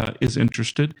that is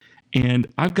interested, and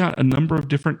I've got a number of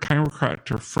different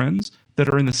chiropractor friends that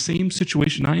are in the same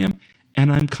situation I am,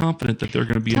 and I'm confident that they're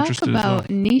going to be interested as well. Talk about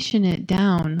niching it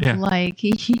down, like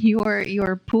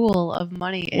your pool of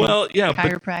money is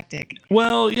chiropractic.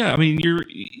 I mean,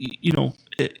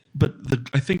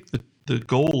 I think the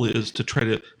goal is to try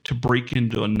to break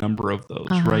into a number of those,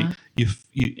 right?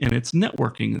 And it's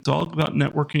networking. It's all about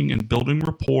networking and building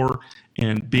rapport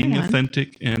and being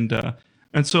authentic.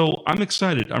 And so I'm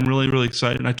excited. I'm really, really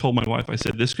excited. And I told my wife, I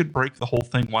said, this could break the whole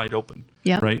thing wide open.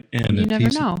 Yeah. Right. And you never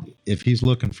know. If he's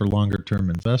looking for longer term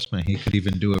investment, he could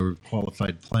even do a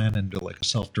qualified plan and do like a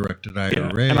self-directed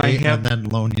IRA and then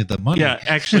loan you the money. Yeah,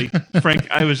 actually, Frank,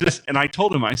 I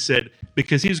told him, I said,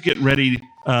 because he's getting ready,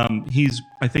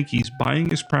 I think he's buying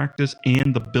his practice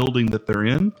and the building that they're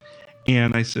in.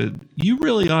 And I said, you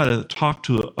really ought to talk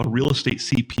to a real estate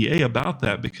CPA about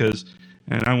that, because,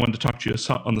 and I wanted to talk to you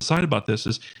on the side about this,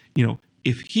 is,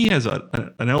 if he has an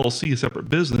LLC, a separate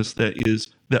business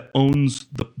that owns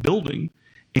the building,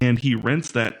 and he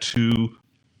rents that to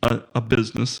a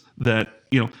business that,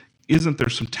 isn't there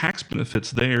some tax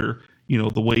benefits there,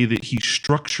 the way that he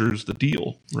structures the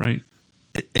deal, right?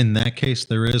 In that case,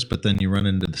 there is, but then you run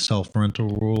into the self-rental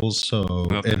rules. So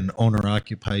an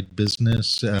owner-occupied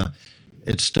business,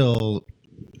 it's still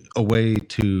a way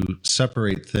to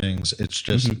separate things. It's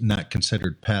just not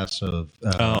considered passive.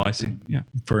 I see. Yeah.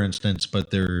 For instance,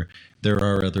 but there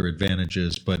are other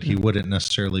advantages, but he wouldn't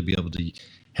necessarily be able to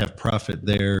have profit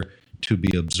there to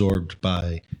be absorbed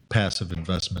by passive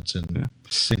investments in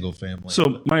single family.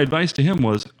 So my advice to him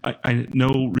was, I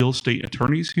know real estate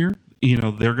attorneys here.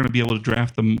 They're going to be able to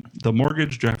draft the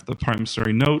mortgage, draft the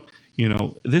promissory note.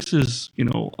 This is,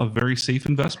 a very safe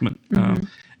investment.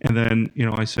 And then,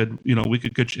 I said, we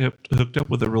could get you hooked up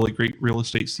with a really great real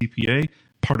estate CPA,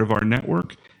 part of our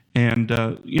network. And,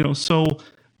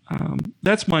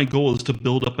 that's my goal, is to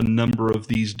build up a number of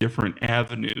these different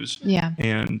avenues. Yeah.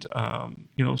 And,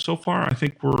 so far, I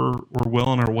think we're well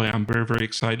on our way. I'm very, very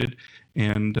excited.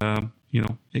 And,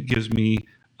 it gives me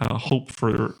hope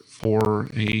for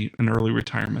an early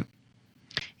retirement.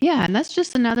 Yeah. And that's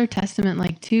just another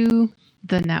testament, to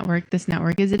the network. This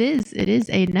network it is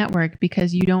a network,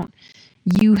 because you don't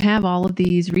you have all of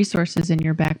these resources in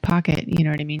your back pocket. You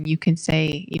know what I mean? You can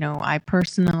say, I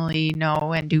personally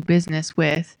know and do business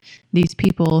with these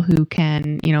people who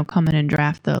can, come in and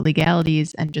draft the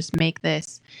legalities and just make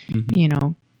this,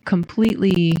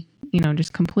 completely,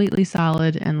 just completely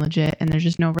solid and legit. And there's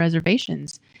just no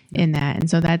reservations in that. And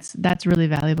so that's really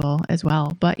valuable as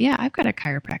well. But yeah, I've got a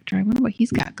chiropractor. I wonder what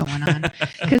he's got going on,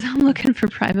 because I'm looking for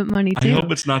private money too. I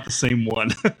hope it's not the same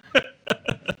one.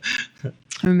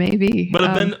 Maybe.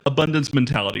 But then abundance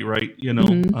mentality, right?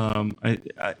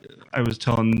 I was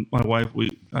telling my wife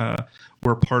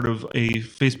we're part of a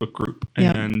Facebook group,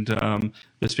 and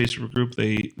this Facebook group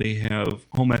they have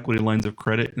home equity lines of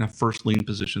credit in a first lien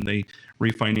position. They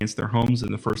refinance their homes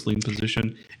in the first lien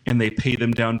position, and they pay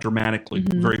them down dramatically,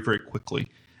 very, very quickly.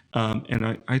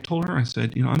 And I told her, I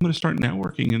said, I'm going to start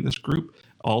networking in this group.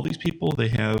 All these people, they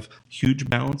have huge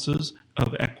balances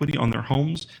of equity on their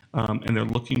homes, and they're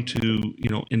looking to,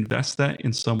 invest that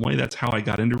in some way. That's how I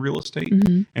got into real estate.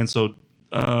 And so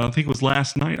I think it was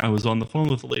last night I was on the phone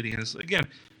with a lady, and I said, again,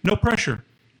 no pressure.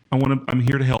 I'm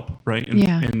here to help, right?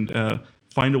 And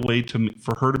find a way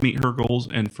for her to meet her goals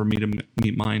and for me to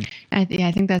meet mine. I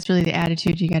think that's really the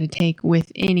attitude you got to take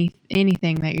with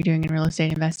anything that you're doing in real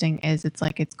estate investing. Is it's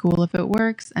like, it's cool if it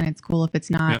works and it's cool if it's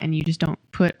not, and you just don't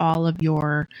put all of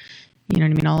your,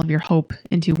 all of your hope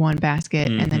into one basket,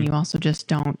 and then you also just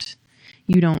don't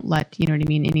let,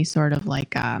 any sort of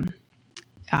like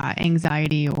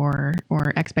anxiety or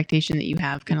expectation that you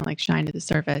have kind of like shine to the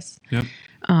surface. Yep.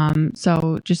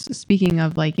 So just speaking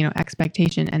of like,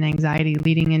 expectation and anxiety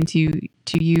leading into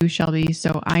you, Shelby.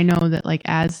 So I know that like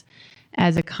as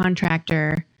a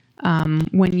contractor,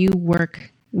 when you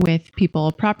work with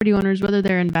people, property owners, whether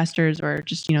they're investors or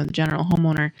just, the general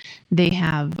homeowner, they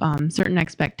have certain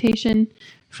expectation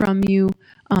from you.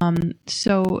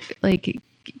 So like,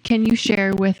 can you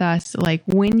share with us, like,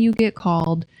 when you get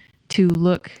called to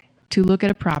look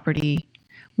at a property,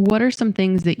 what are some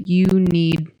things that you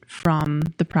need from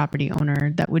the property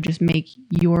owner that would just make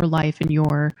your life and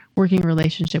your working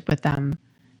relationship with them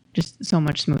just so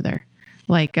much smoother?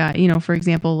 Like, for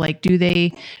example, like, does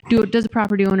a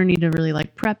property owner need to really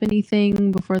like prep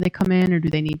anything before they come in, or do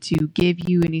they need to give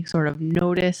you any sort of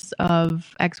notice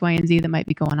of X, Y, and Z that might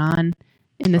be going on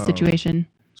in the situation?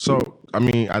 So, I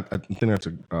mean, I think that's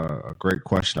a great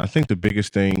question. I think the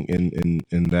biggest thing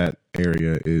in that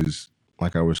area is,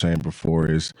 like I was saying before,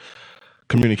 is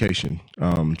communication.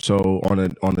 So on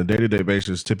a day-to-day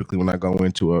basis, typically when I go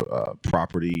into a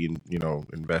property and,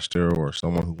 investor or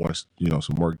someone who wants,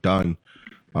 some work done,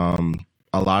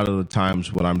 a lot of the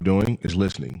times what I'm doing is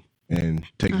listening and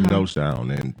taking notes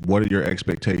down. And what are your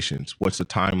expectations? What's the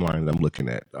timeline that I'm looking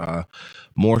at?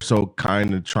 More so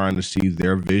kind of trying to see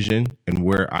their vision and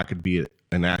where I could be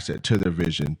an asset to their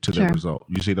vision, to their result.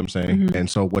 You see what I'm saying? And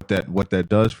so what that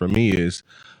does for me is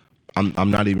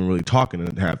I'm not even really talking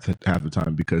half the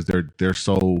time, because they're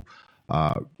so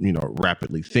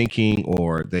rapidly thinking,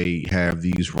 or they have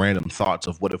these random thoughts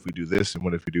of what if we do this and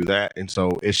what if we do that. And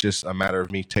so it's just a matter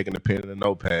of me taking a pen and a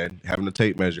notepad, having a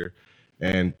tape measure,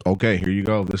 and okay, here you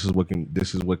go. This is what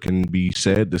can be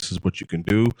said. This is what you can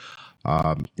do.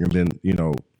 And then,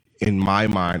 in my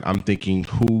mind, I'm thinking,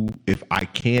 if I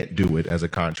can't do it as a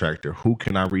contractor, who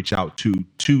can I reach out to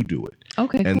do it?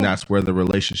 Okay. And cool. That's where the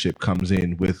relationship comes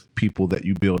in with people that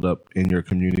you build up in your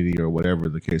community or whatever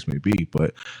the case may be.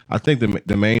 But I think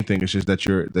the main thing is just that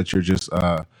you're just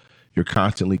you're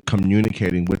constantly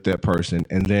communicating with that person.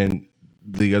 And then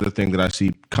the other thing that I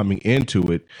see coming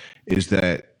into it is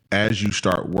that as you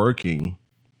start working,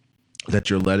 that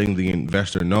you're letting the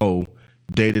investor know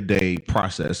day-to-day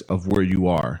process of where you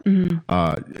are.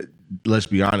 Let's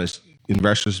be honest,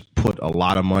 investors put a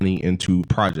lot of money into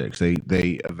projects.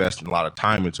 They invest a lot of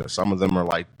time into it. Some of them are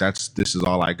like, this is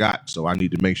all I got, so I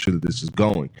need to make sure that this is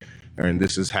going and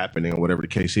this is happening, or whatever the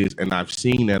case is. And I've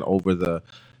seen that over the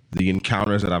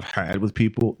encounters that I've had with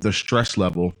people, the stress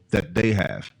level that they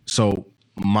have. So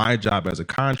my job as a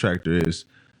contractor is,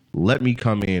 let me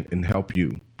come in and help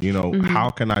you. How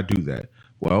can I do that?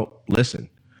 Well, listen,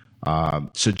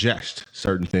 suggest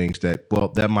certain things that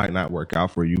might not work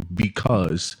out for you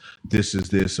because this is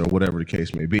this, or whatever the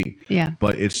case may be. Yeah.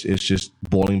 But it's just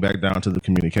boiling back down to the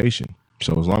communication.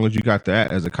 So as long as you got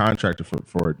that as a contractor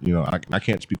for I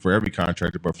can't speak for every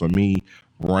contractor, but for me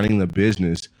running the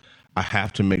business, I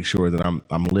have to make sure that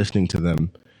I'm listening to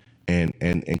them and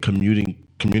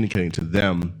communicating to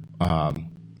them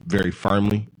very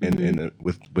firmly and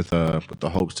with the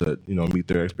hopes to meet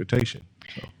their expectation.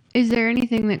 So. Is there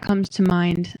anything that comes to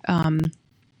mind?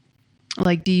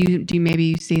 Like, do you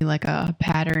maybe see like a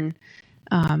pattern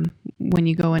when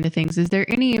you go into things. Is there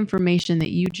any information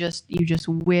that you just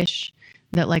wish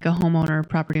that like a homeowner or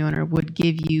property owner would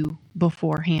give you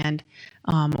beforehand,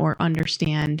 or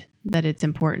understand that it's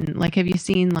important? Like, have you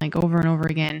seen like over and over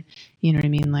again, you know what I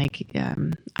mean? Like,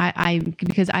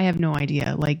 because I have no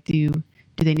idea, like, do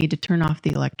they need to turn off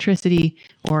the electricity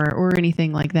or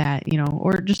anything like that, you know,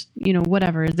 or just, you know,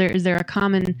 whatever. Is there a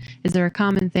common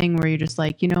thing where you're just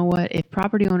like, you know what, if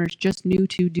property owners just knew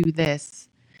to do this,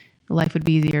 life would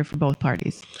be easier for both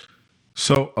parties?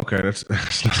 So, okay, that's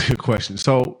not a good question.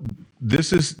 So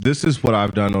this is what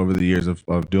I've done over the years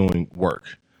of doing work.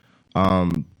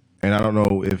 And I don't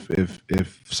know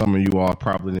if some of you all are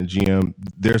probably in the GM,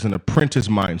 there's an apprentice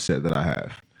mindset that I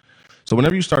have. So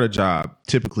whenever you start a job,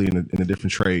 typically in the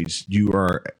different trades, you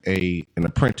are an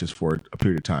apprentice for a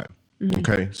period of time. Mm-hmm.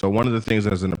 Okay. So one of the things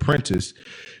as an apprentice,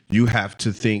 you have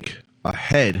to think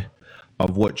ahead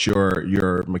of what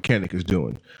your mechanic is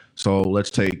doing. So let's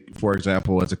take, for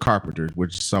example, as a carpenter,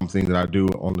 which is something that I do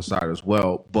on the side as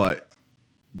well. But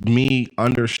me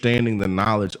understanding the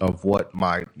knowledge of what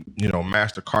my,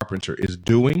 master carpenter is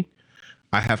doing,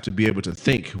 I have to be able to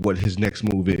think what his next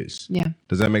move is. Yeah.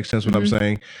 Does that make sense what I'm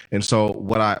saying? And so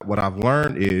what I've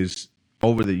learned is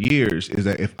over the years is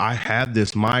that if I have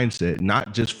this mindset,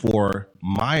 not just for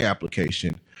my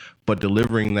application, but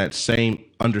delivering that same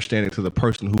understanding to the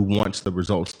person who wants the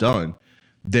results done,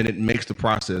 then it makes the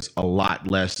process a lot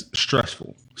less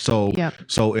stressful. So,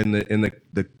 so in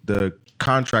the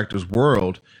contractor's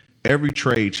world, every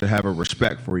trade should have a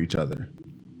respect for each other.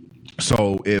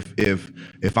 So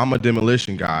if I'm a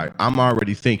demolition guy, I'm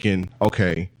already thinking,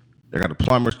 okay, I got a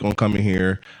plumber's going to come in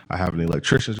here. I have an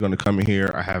electrician's going to come in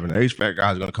here. I have an HVAC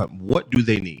guy's going to come. What do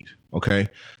they need? Okay.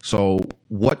 So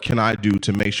what can I do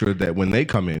to make sure that when they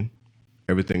come in,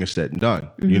 everything is said and done?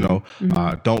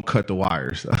 Don't cut the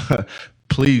wires.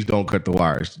 Please don't cut the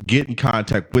wires. Get in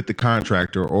contact with the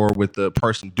contractor or with the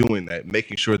person doing that,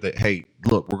 making sure that, hey,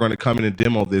 look, we're going to come in and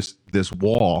demo this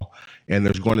wall, and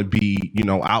there's going to be,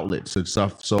 outlets and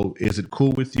stuff. So is it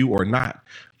cool with you or not?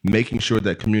 Making sure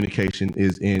that communication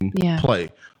is in play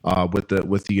with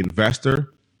the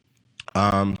investor.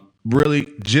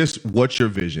 Really, just what's your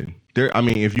vision?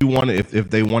 If you want to, if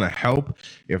they want to help,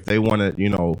 if they want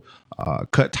to,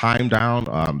 cut time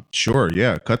down, sure,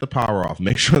 yeah, cut the power off,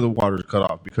 make sure the water is cut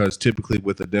off, because typically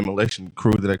with the demolition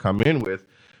crew that I come in with,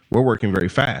 we're working very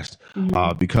fast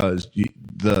because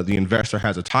the investor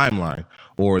has a timeline,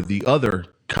 or the other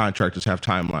contractors have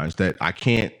timelines that I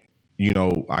can't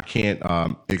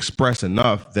express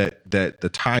enough that the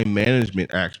time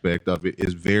management aspect of it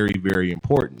is very, very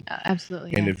important.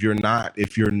 Absolutely. And if you're not,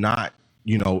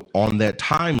 on that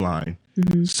timeline,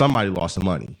 somebody lost the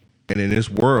money. And in this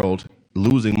world,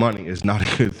 losing money is not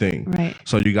a good thing. Right.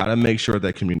 So you got to make sure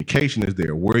that communication is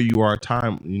there, where you are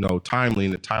timely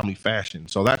in a timely fashion.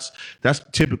 So that's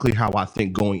typically how I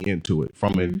think going into it,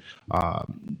 from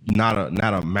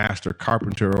not a master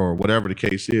carpenter or whatever the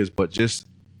case is, but just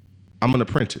I'm an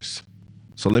apprentice.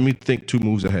 So let me think 2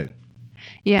 moves ahead.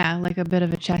 Yeah, like a bit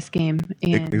of a chess game.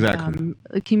 And exactly.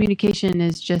 Communication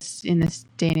is just in this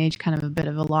day and age kind of a bit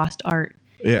of a lost art.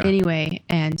 Yeah. Anyway,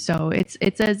 and so it's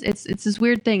this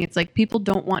weird thing. It's like people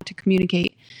don't want to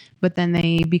communicate, but then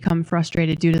they become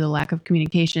frustrated due to the lack of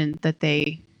communication that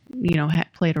they,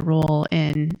 played a role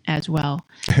in as well.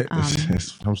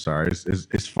 I'm sorry.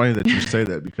 It's funny that you say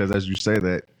that, because as you say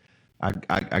that,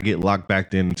 I get locked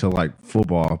back into like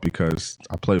football, because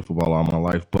I played football all my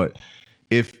life. But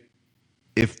if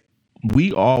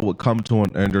we all would come to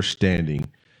an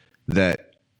understanding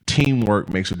that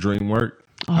teamwork makes a dream work.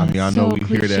 I know so we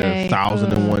hear that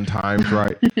 1,001 times,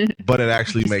 right? But it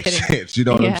actually makes sense. You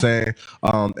know what I'm saying?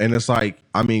 And it's like,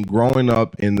 growing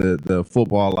up in the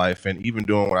football life, and even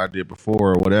doing what I did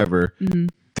before or whatever,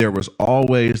 there was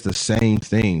always the same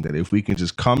thing, that if we can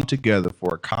just come together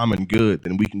for a common good,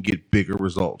 then we can get bigger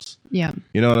results. Yeah.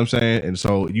 You know what I'm saying? And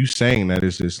so you saying that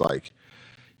is just like,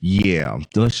 yeah,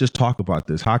 let's just talk about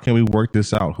this. How can we work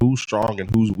this out? Who's strong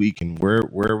and who's weak, and where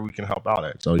we can help out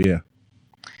at. So, yeah.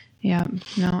 Yeah,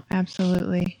 no,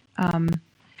 absolutely.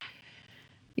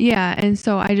 Yeah. And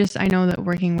so I know that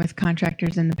working with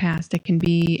contractors in the past, it can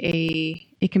be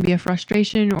a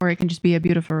frustration, or it can just be a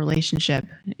beautiful relationship.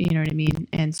 You know what I mean?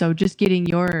 And so just getting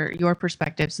your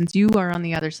perspective, since you are on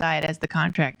the other side as the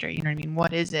contractor, you know what I mean?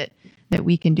 What is it that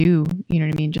we can do, you know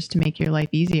what I mean, just to make your life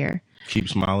easier? Keep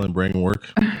smiling, bring work.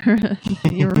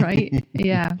 You're right.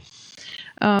 Yeah.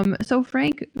 So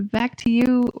Frank, back to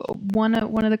you. One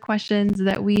of the questions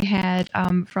that we had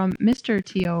from Mr.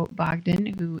 Theo Bogdan,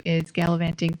 who is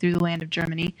gallivanting through the land of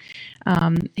Germany.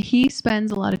 He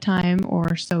spends a lot of time,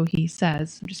 or so he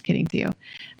says, I'm just kidding, Theo,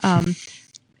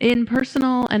 in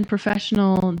personal and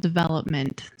professional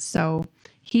development. So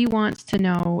he wants to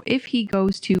know if he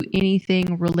goes to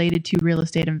anything related to real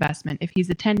estate investment, if he's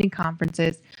attending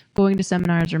conferences, going to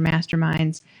seminars or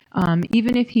masterminds,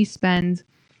 even if he spends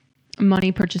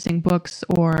money purchasing books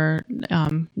or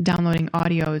downloading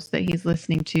audios that he's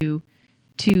listening to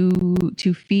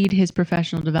feed his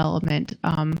professional development.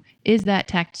 Is that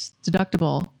tax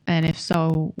deductible? And if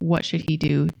so, what should he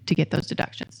do to get those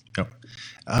deductions?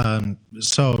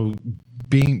 So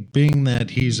being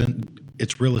that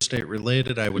it's real estate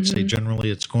related, I would say generally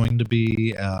it's going to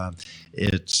be,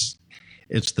 it's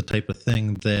the type of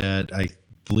thing that I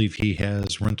believe he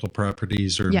has rental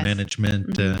properties or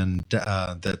management, and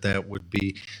that would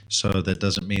be, so that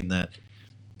doesn't mean that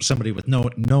somebody with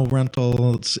no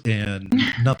rentals and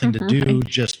nothing to do,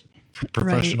 just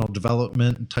professional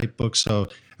development type book. So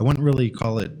I wouldn't really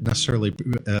call it necessarily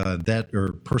that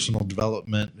or personal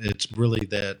development. It's really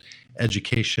that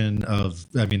education of,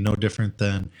 no different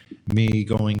than me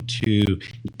going to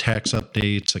tax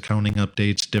updates, accounting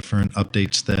updates, different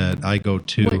updates that I go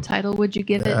to. What title would you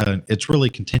give it? It's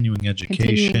really continuing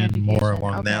education, more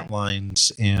along that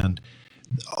lines, and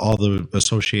all the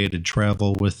associated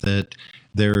travel with it.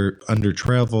 There, under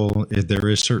travel, there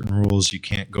is certain rules. You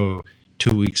can't go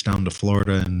 2 weeks down to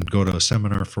Florida and go to a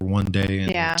seminar for one day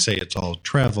and say it's all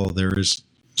travel. There is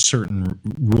certain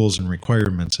rules and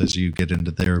requirements as you get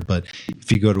into there. But if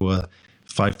you go to a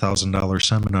 $5,000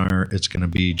 seminar, it's going to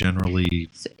be generally...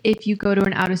 So if you go to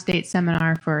an out-of-state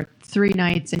seminar for 3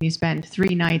 nights and you spend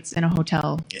 3 nights in a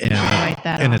hotel,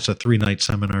 and it's a 3-night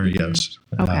seminar, yes.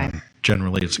 Okay.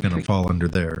 Generally, it's going to fall under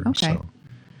there. Okay. So.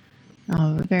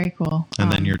 Oh, very cool.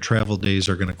 And then your travel days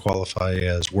are going to qualify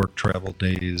as work travel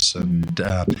days. And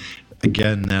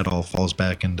again, that all falls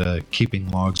back into keeping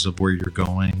logs of where you're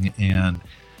going. And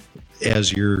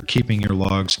as you're keeping your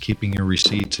logs, keeping your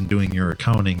receipts, and doing your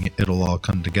accounting, it'll all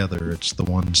come together. It's the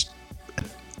ones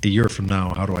a year from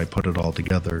now, how do I put it all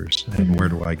together and where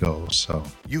do I go? So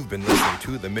you've been listening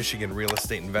to the Michigan Real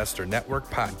Estate Investor Network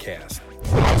podcast.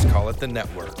 Just call it the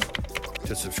network.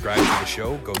 To subscribe to the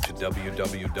show, go to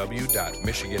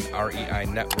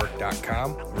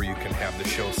www.michiganreinetwork.com, where you can have the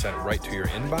show sent right to your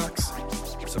inbox.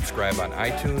 Subscribe on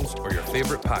iTunes or your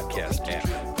favorite podcast app.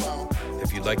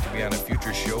 If you'd like to be on a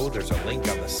future show, there's a link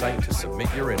on the site to submit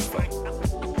your info.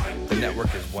 The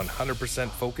network is 100%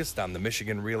 focused on the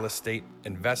Michigan real estate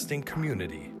investing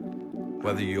community.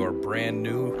 Whether you're brand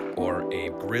new or a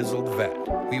grizzled vet,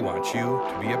 we want you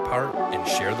to be a part and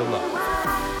share the love.